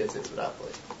 but you can't say it's a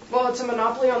monopoly. Well, it's a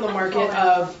monopoly on the market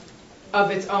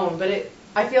of its own, but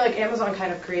I feel like Amazon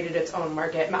kind of created its own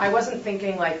market. I wasn't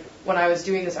thinking, like, when I was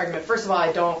doing this argument, first of all,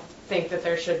 I don't think that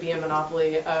there should be a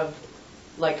monopoly of,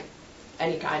 like,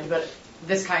 any kind, but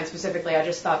this kind specifically, I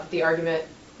just thought that the argument,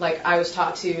 like, I was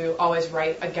taught to always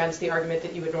write against the argument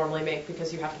that you would normally make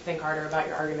because you have to think harder about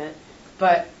your argument.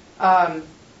 But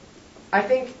I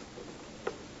think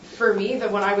for me,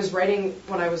 that when I was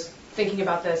thinking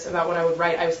about this, about what I would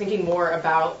write, I was thinking more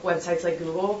about websites like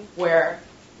Google, where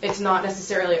it's not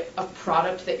necessarily a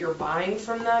product that you're buying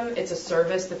from them, it's a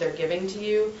service that they're giving to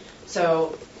you.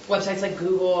 So websites like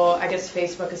Google, I guess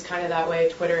Facebook is kind of that way,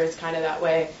 Twitter is kind of that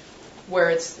way,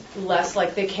 where it's less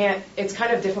like it's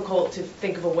kind of difficult to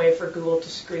think of a way for Google to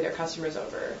screw their customers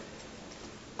over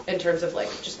in terms of, like,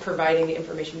 just providing the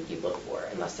information that you look for,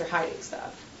 unless they're hiding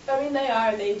stuff. I mean,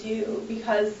 they do,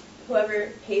 because whoever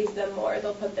pays them more,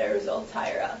 they'll put their results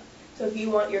higher up. So if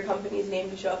you want your company's name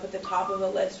to show up at the top of a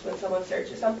list when someone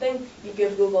searches something, you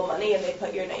give Google money and they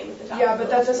put your name at the top of the list. Yeah, but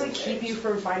that doesn't keep you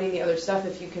from finding the other stuff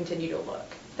if you continue to look.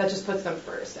 That just puts them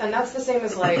first. And that's the same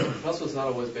as, like... Also, it's not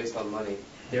always based on money.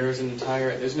 There's an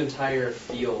entire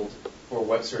field for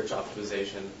web search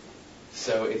optimization.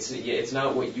 So it's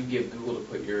not what you give Google to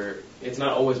put it's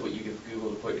not always what you give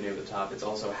Google to put your name at the top. It's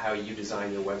also how you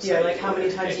design your website. Yeah, like how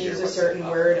many times you use a certain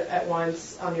word at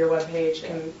once on your web page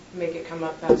can make it come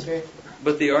up faster.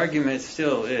 But the argument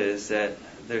still is that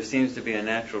there seems to be a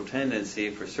natural tendency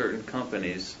for certain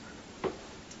companies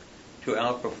to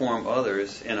outperform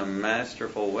others in a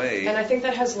masterful way. And I think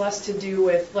that has less to do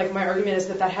with, like, my argument is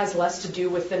that has less to do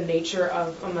with the nature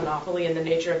of a monopoly and the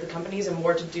nature of the companies, and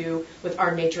more to do with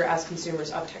our nature as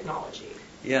consumers of technology.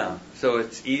 Yeah, so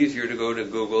it's easier to go to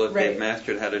Google if they've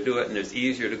mastered how to do it, and it's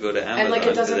easier to go to Amazon. And, like,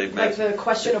 it doesn't, like, the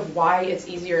question of why it's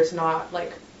easier is not,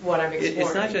 like, what I'm exploring.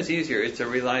 It's not just easier, it's a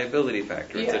reliability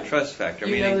factor, it's a trust factor.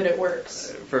 You know that it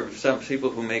works. For some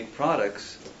people who make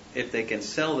products, if they can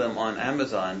sell them on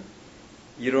Amazon,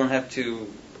 you don't have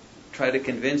to try to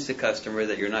convince the customer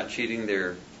that you're not cheating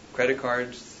their credit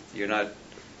cards, you're not,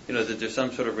 that there's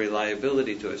some sort of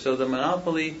reliability to it. So the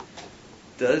monopoly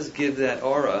does give that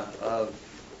aura of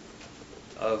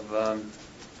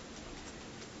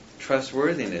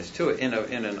trustworthiness to it in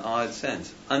an odd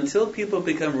sense, until people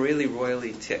become really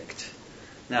royally ticked.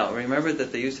 Now, remember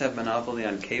that they used to have monopoly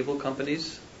on cable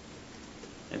companies,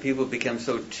 and people became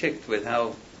so ticked with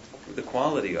how the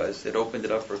quality was, it opened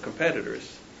it up for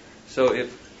competitors. So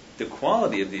if the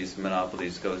quality of these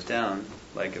monopolies goes down,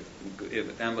 like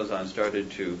if Amazon started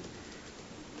to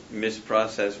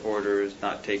misprocess orders,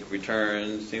 not take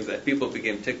returns, things like that, people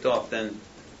became ticked off, then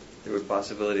there was a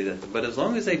possibility that. But as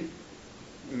long as they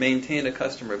maintain a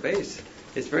customer base,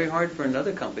 it's very hard for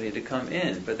another company to come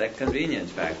in, but that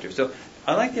convenience factor. So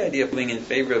I like the idea of being in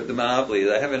favor of the monopoly.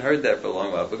 I haven't heard that for a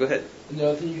long while, but go ahead.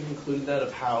 Another thing you conclude that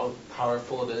of how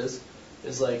powerful it is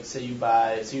like, say you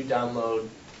download,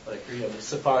 like, you have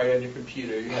Safari on your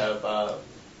computer, you have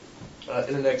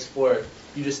Internet Explorer,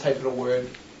 you just type in a word,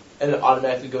 and it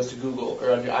automatically goes to Google,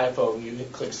 or on your iPhone, you can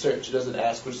click search. It doesn't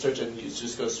ask which search engine you use, it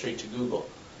just goes straight to Google.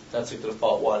 That's like the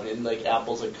default one. And like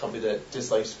Apple's like a company that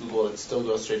dislikes Google and still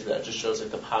goes straight to that. It just shows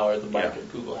like the power of the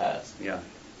market Google has. Yeah.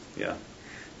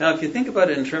 Now, if you think about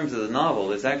it in terms of the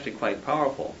novel, it's actually quite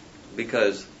powerful,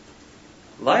 because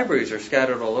libraries are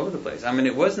scattered all over the place. I mean,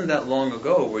 it wasn't that long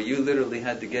ago where you literally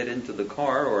had to get into the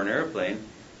car or an airplane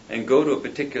and go to a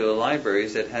particular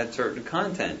libraries that had certain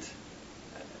content.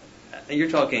 You're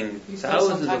talking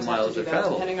thousands of miles of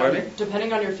travel.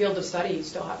 Depending on your field of study, you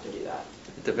still have to do that.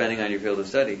 Depending on your field of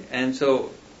study. And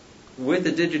so, with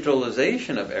the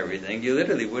digitalization of everything, you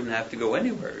literally wouldn't have to go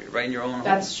anywhere, right in your own home.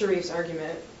 That's Sharif's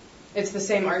argument. It's the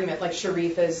same argument. Like,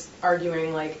 Sharif is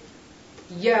arguing, like,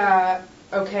 yeah,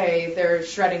 okay, they're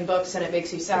shredding books and it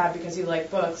makes you sad because you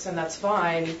like books, and that's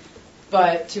fine,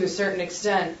 but to a certain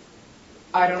extent,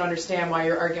 I don't understand why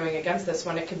you're arguing against this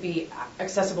when it could be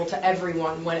accessible to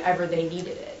everyone whenever they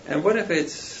needed it. And what if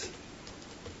it's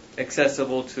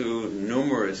accessible to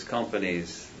numerous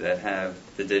companies that have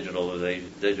the digital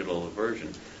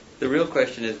version? The real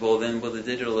question is, well, then will the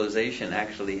digitalization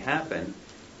actually happen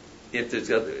if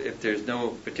there's no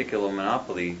particular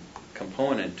monopoly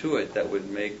component to it that would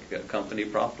make a company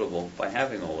profitable by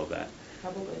having all of that?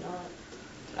 Probably not.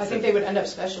 I think they would end up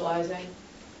specializing.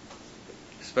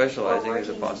 Specializing is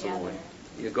a possible way.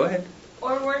 Yeah, go ahead.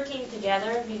 Or working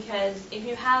together, because if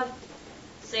you have,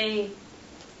 say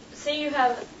you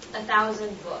have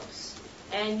 1,000 books,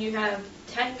 and you have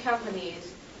 10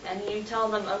 companies, and you tell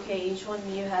them, okay, each one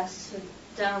of you has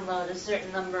to download a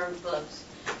certain number of books,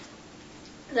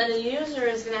 then the user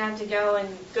is going to have to go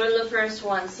to the first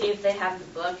one, see if they have the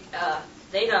book.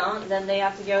 If they don't, then they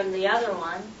have to go to the other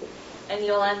one, and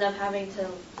you'll end up having to,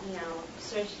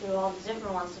 search through all the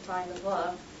different ones to find the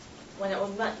book, when it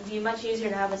would be much easier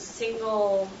to have a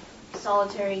single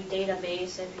solitary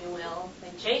database, if you will,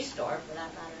 like JSTOR for that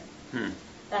matter,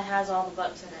 that has all the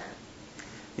books in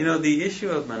it. The issue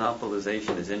of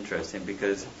monopolization is interesting,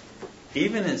 because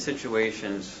even in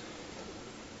situations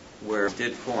where it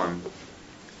did form,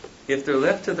 if they're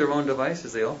left to their own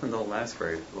devices, they often don't last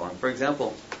very long. For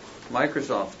example,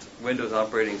 Microsoft Windows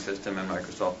operating system and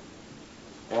Microsoft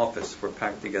Office were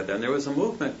packed together, and there was a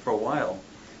movement for a while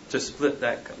to split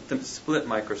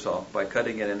Microsoft by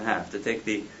cutting it in half, to take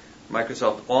the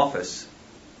Microsoft Office,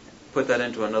 put that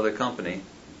into another company,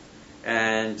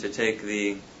 and to take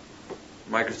the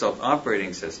Microsoft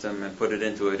operating system and put it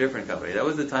into a different company. That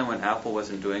was the time when Apple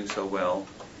wasn't doing so well,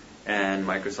 and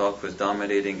Microsoft was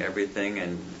dominating everything,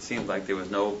 and it seemed like there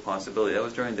was no possibility. That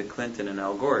was during the Clinton and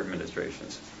Al Gore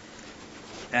administrations.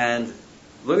 And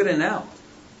look at it now.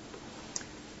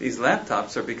 These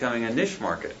laptops are becoming a niche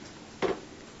market.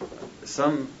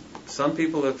 Some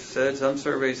people have said, some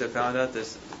surveys have found out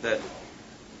that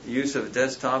use of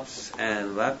desktops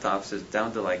and laptops is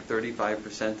down to like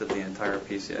 35% of the entire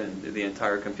PC and the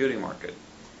entire computing market.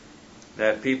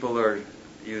 That people are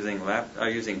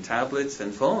using tablets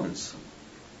and phones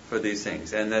for these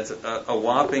things, and that's a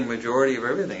whopping majority of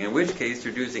everything. In which case,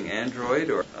 you're using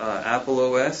Android or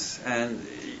Apple OS, and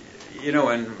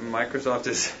and Microsoft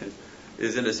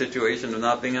is in a situation of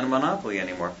not being in a monopoly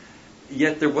anymore.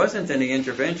 yet there wasn't any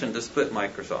intervention to split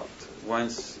Microsoft.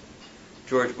 Once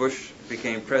George Bush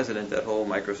became president, that whole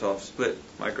Microsoft split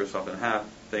Microsoft in half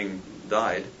thing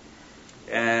died.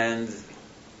 And,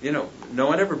 no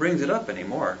one ever brings it up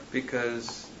anymore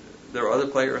because there are other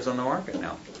players on the market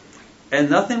now. And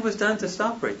nothing was done to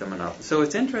stop the monopoly. So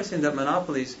it's interesting that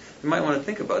monopolies, you might want to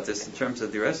think about this in terms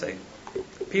of your essay.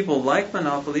 People like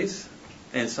monopolies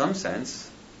in some sense,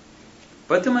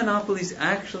 but the monopolies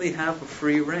actually have a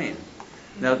free rein.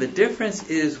 Now the difference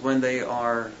is when they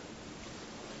are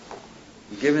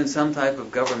given some type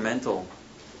of governmental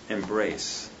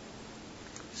embrace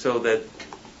so that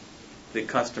the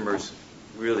customers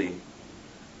really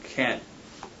can't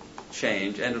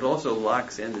change, and it also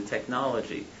locks in the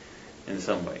technology in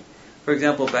some way. For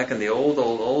example, back in the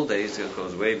old days, it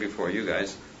goes way before you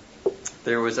guys,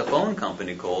 there was a phone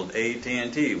company called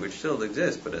AT&T, which still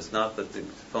exists, but it's not the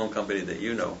phone company that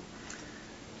you know.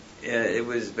 It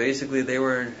was basically, they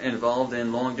were involved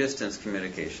in long-distance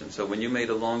communication. So when you made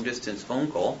a long-distance phone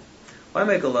call, I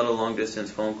make a lot of long-distance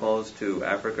phone calls to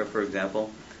Africa, for example.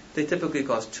 They typically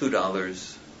cost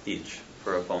 $2 each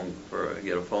for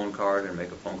get a phone card and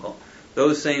make a phone call.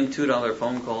 Those same $2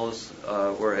 phone calls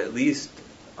were at least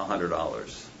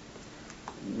 $100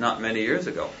 not many years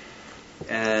ago.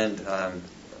 And, I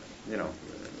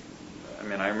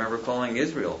remember calling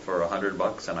Israel for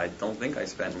 $100, and I don't think I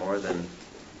spent more than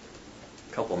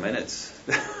a couple minutes,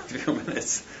 a few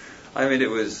minutes.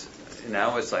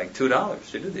 Now it's like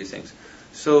 $2 to do these things.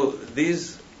 So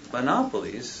these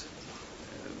monopolies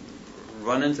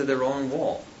run into their own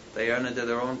wall. They run into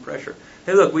their own pressure.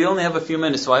 Hey, look, we only have a few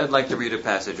minutes, so I'd like to read a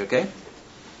passage, okay?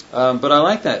 But I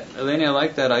like that. Eleni, I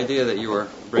like that idea that you were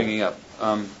bringing up.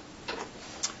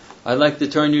 I'd like to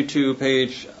turn you to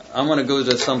page... I'm going to go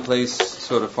to some place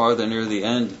sort of farther near the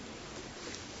end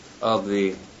of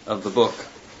the book.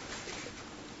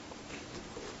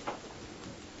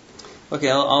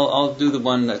 Okay, I'll do the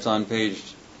one that's on page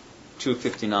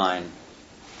 259.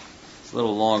 It's a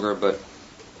little longer, but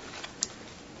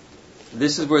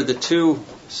this is where the two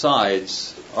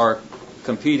sides are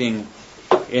competing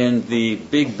in the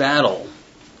big battle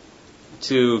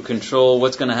to control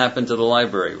what's going to happen to the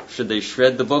library. Should they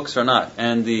shred the books or not?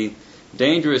 And the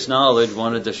Dangerous Knowledge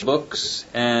wanted the books,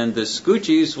 and the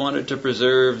Scoochies wanted to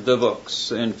preserve the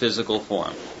books in physical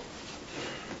form.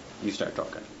 You start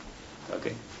talking.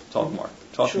 Okay. Talk more.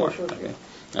 Sure. Okay.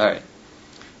 All right.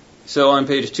 So on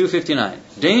page 259,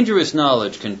 Dangerous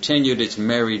Knowledge continued its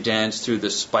merry dance through the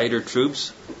spider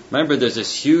troops. Remember, there's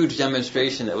this huge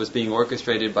demonstration that was being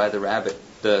orchestrated by the rabbit,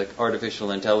 the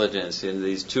artificial intelligence, and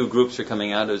these two groups are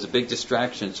coming out. It was a big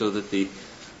distraction so that the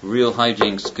real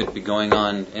hijinks could be going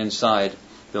on inside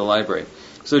the library.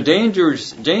 So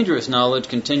Dangerous Knowledge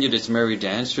continued its merry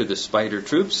dance through the spider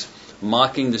troops.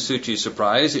 Mocking the Suchi's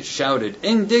surprise, it shouted,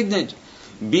 "Indignant!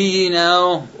 Be ye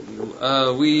now,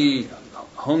 we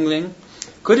Hongling?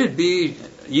 Could it be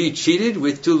ye cheated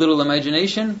with too little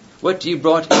imagination? What ye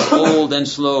brought is old and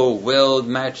slow, well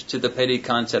matched to the petty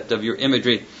concept of your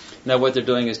imagery." Now what they're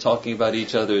doing is talking about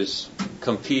each other's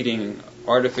competing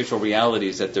artificial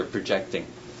realities that they're projecting.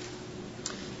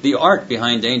 The art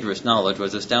behind Dangerous Knowledge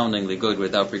was astoundingly good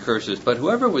without precursors, but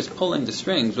whoever was pulling the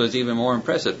strings was even more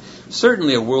impressive.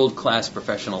 Certainly a world-class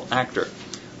professional actor.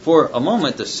 For a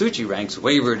moment, the Suchi ranks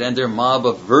wavered and their mob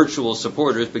of virtual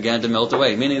supporters began to melt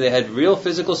away, meaning they had real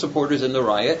physical supporters in the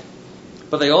riot,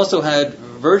 but they also had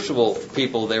virtual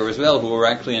people there as well who were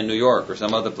actually in New York or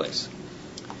some other place.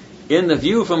 In the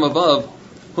view from above,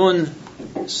 Hun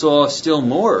saw still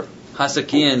more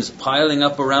Hasakians piling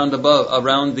up around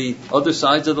the other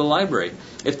sides of the library.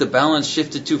 If the balance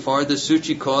shifted too far, the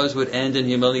Suchi cause would end in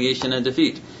humiliation and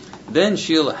defeat. Then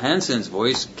Sheila Hansen's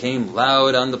voice came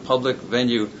loud on the public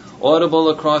venue, audible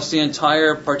across the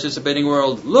entire participating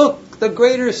world. "Look, the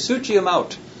greater Suchi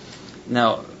amount."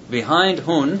 Now, behind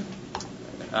Hun,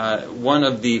 one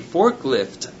of the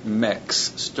forklift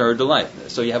mechs stirred to life.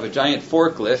 So you have a giant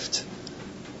forklift,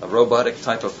 a robotic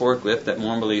type of forklift that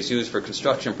normally is used for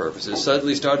construction purposes,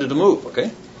 suddenly started to move,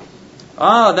 okay?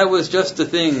 That was just the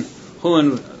thing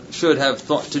Hun should have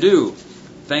thought to do.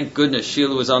 Thank goodness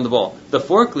Sheila was on the ball. The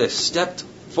forklift stepped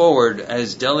forward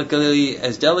as delicately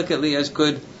as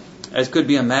could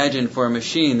be imagined for a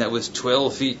machine that was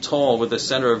 12 feet tall with a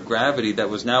center of gravity that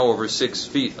was now over 6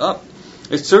 feet up.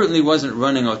 It certainly wasn't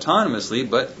running autonomously,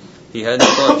 but he hadn't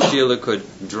thought Sheila could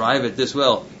drive it this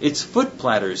well. Its foot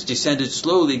platters descended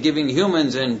slowly, giving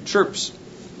humans and chirps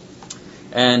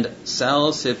and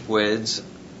salsipweds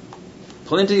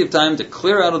plenty of time to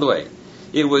clear out of the way.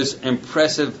 It was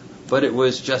impressive, but it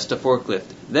was just a forklift.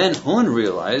 Then Hun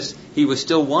realized he was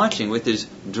still watching with his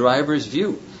driver's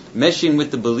view. Meshing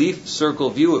with the belief circle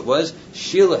view it was,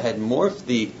 Sheila had morphed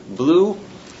the blue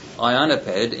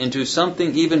ionoped into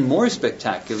something even more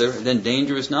spectacular than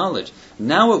dangerous knowledge.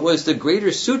 Now it was the greater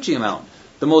Suchi amount,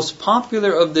 the most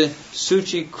popular of the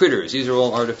Suchi critters. These are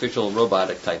all artificial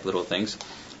robotic type little things.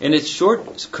 In its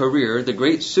short career, the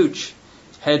great Such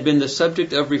had been the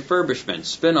subject of refurbishment,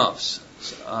 spin-ups,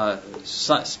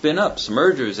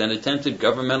 mergers, and attempted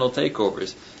governmental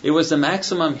takeovers. It was the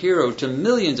maximum hero to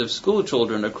millions of school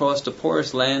children across the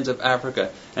poorest lands of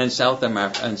Africa and South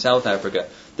Africa,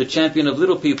 the champion of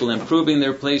little people improving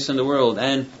their place in the world,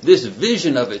 and this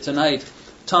vision of it tonight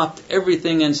topped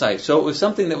everything in sight. So it was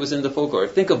something that was in the folklore.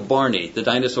 Think of Barney, the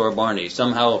dinosaur Barney,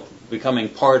 somehow becoming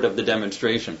part of the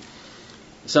demonstration.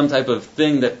 Some type of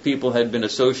thing that people had been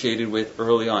associated with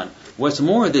early on. What's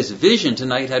more, this vision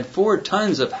tonight had 4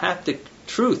 tons of haptic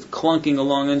truth clunking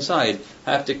along inside.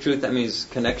 Haptic truth, that means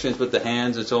connections with the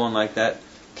hands and so on like that,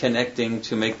 connecting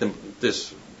to make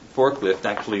this forklift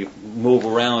actually move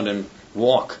around and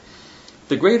walk.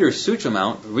 The greater Suchi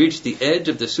mount reached the edge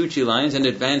of the Suchi lines and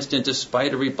advanced into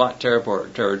spidery bot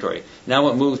territory. Now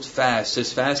it moved fast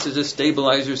as the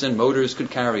stabilizers and motors could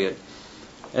carry it.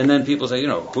 And then people say,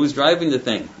 who's driving the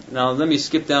thing? Now let me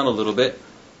skip down a little bit.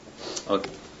 Okay.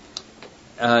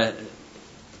 I'm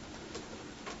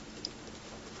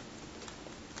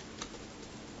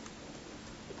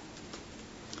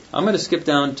going to skip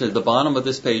down to the bottom of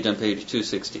this page on page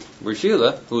 260, where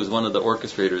Sheila, who is one of the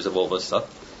orchestrators of all this stuff,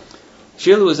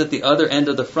 Sheila was at the other end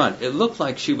of the front. It looked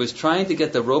like she was trying to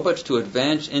get the robots to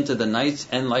advance into the knights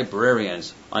and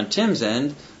librarians. On Tim's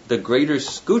end, the greater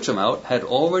Scoochamaut had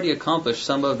already accomplished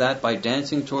some of that by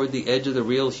dancing toward the edge of the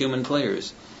real human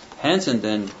players. Hansen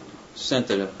then sent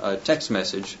a text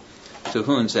message to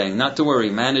Hoon saying, not to worry,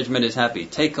 management is happy.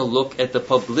 Take a look at the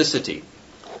publicity.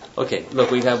 Okay, look,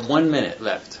 we have 1 minute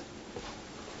left.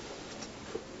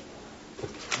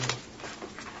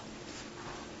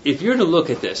 If you're to look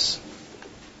at this,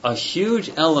 a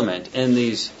huge element in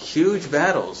these huge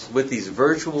battles with these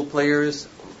virtual players,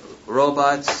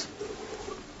 robots,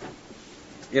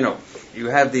 you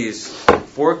have these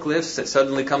forklifts that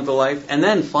suddenly come to life, and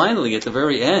then finally at the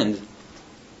very end,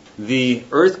 the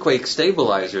earthquake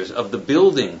stabilizers of the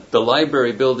building, the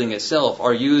library building itself,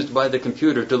 are used by the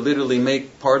computer to literally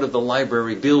make part of the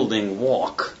library building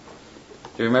walk.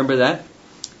 Do you remember that?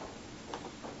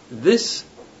 This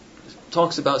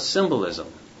talks about symbolism,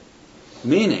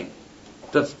 meaning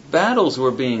the battles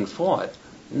were being fought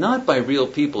not by real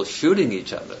people shooting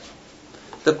each other.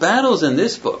 The battles in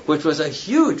this book, which was a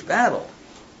huge battle,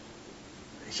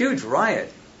 a huge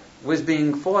riot, was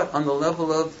being fought on the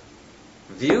level of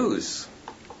views,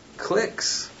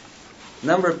 clicks,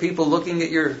 number of people looking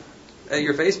at your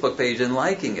Facebook page and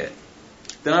liking it,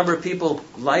 the number of people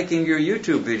liking your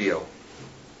YouTube video.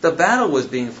 The battle was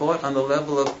being fought on the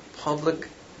level of public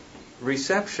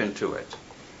reception to it,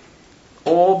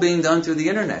 all being done through the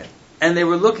internet. And they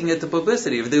were looking at the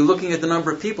publicity. They were looking at the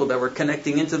number of people that were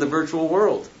connecting into the virtual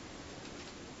world.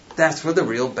 That's where the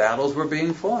real battles were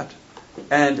being fought.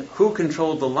 And who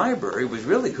controlled the library was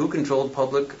really who controlled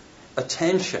public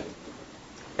attention.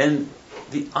 And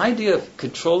the idea of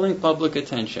controlling public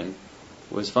attention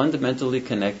was fundamentally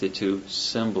connected to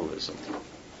symbolism.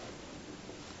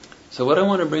 So what I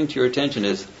want to bring to your attention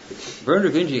is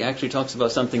Bernard Vinge actually talks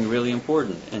about something really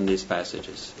important in these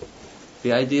passages.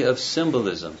 The idea of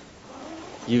symbolism.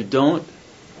 You don't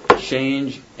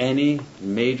change any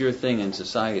major thing in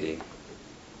society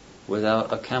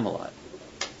without a Camelot,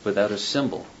 without a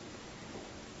symbol.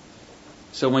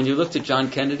 So when you looked at John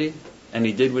Kennedy, and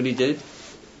he did what he did,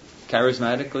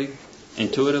 charismatically,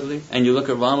 intuitively, and you look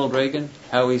at Ronald Reagan,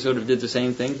 how he sort of did the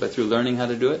same thing, but through learning how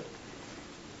to do it,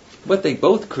 what they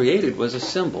both created was a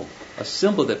symbol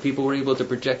that people were able to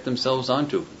project themselves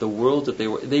onto, the world that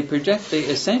they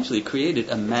essentially created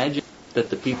a magic that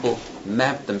the people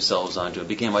mapped themselves onto,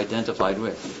 became identified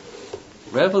with.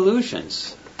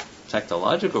 Revolutions,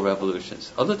 technological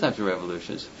revolutions, other types of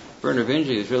revolutions, Bernard Vinge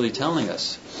is really telling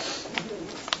us,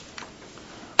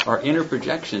 are inner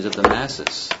projections of the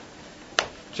masses.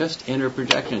 Just inner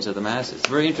projections of the masses. It's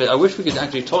very interesting. I wish we could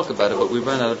actually talk about it, but we've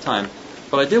run out of time.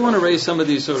 But I did want to raise some of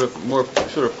these sort of more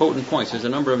sort of potent points. There's a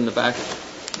number of them in the back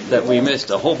that we missed.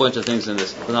 A whole bunch of things in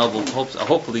this novel.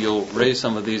 Hopefully you'll raise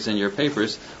some of these in your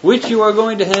papers, which you are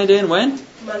going to hand in when?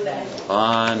 Monday.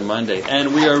 On Monday.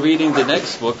 And we are reading the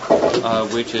next book,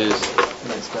 which is...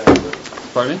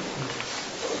 Pardon me?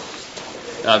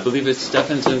 I believe it's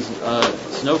Stephenson's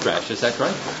Snow Crash. Is that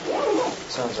correct?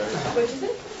 Sounds right. Which is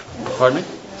it? Pardon me?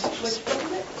 Which book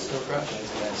is it? Snow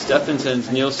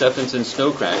Crash. Neil Stephenson's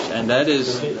Snow Crash, and that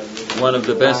is one of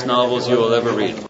the best novels you will ever read.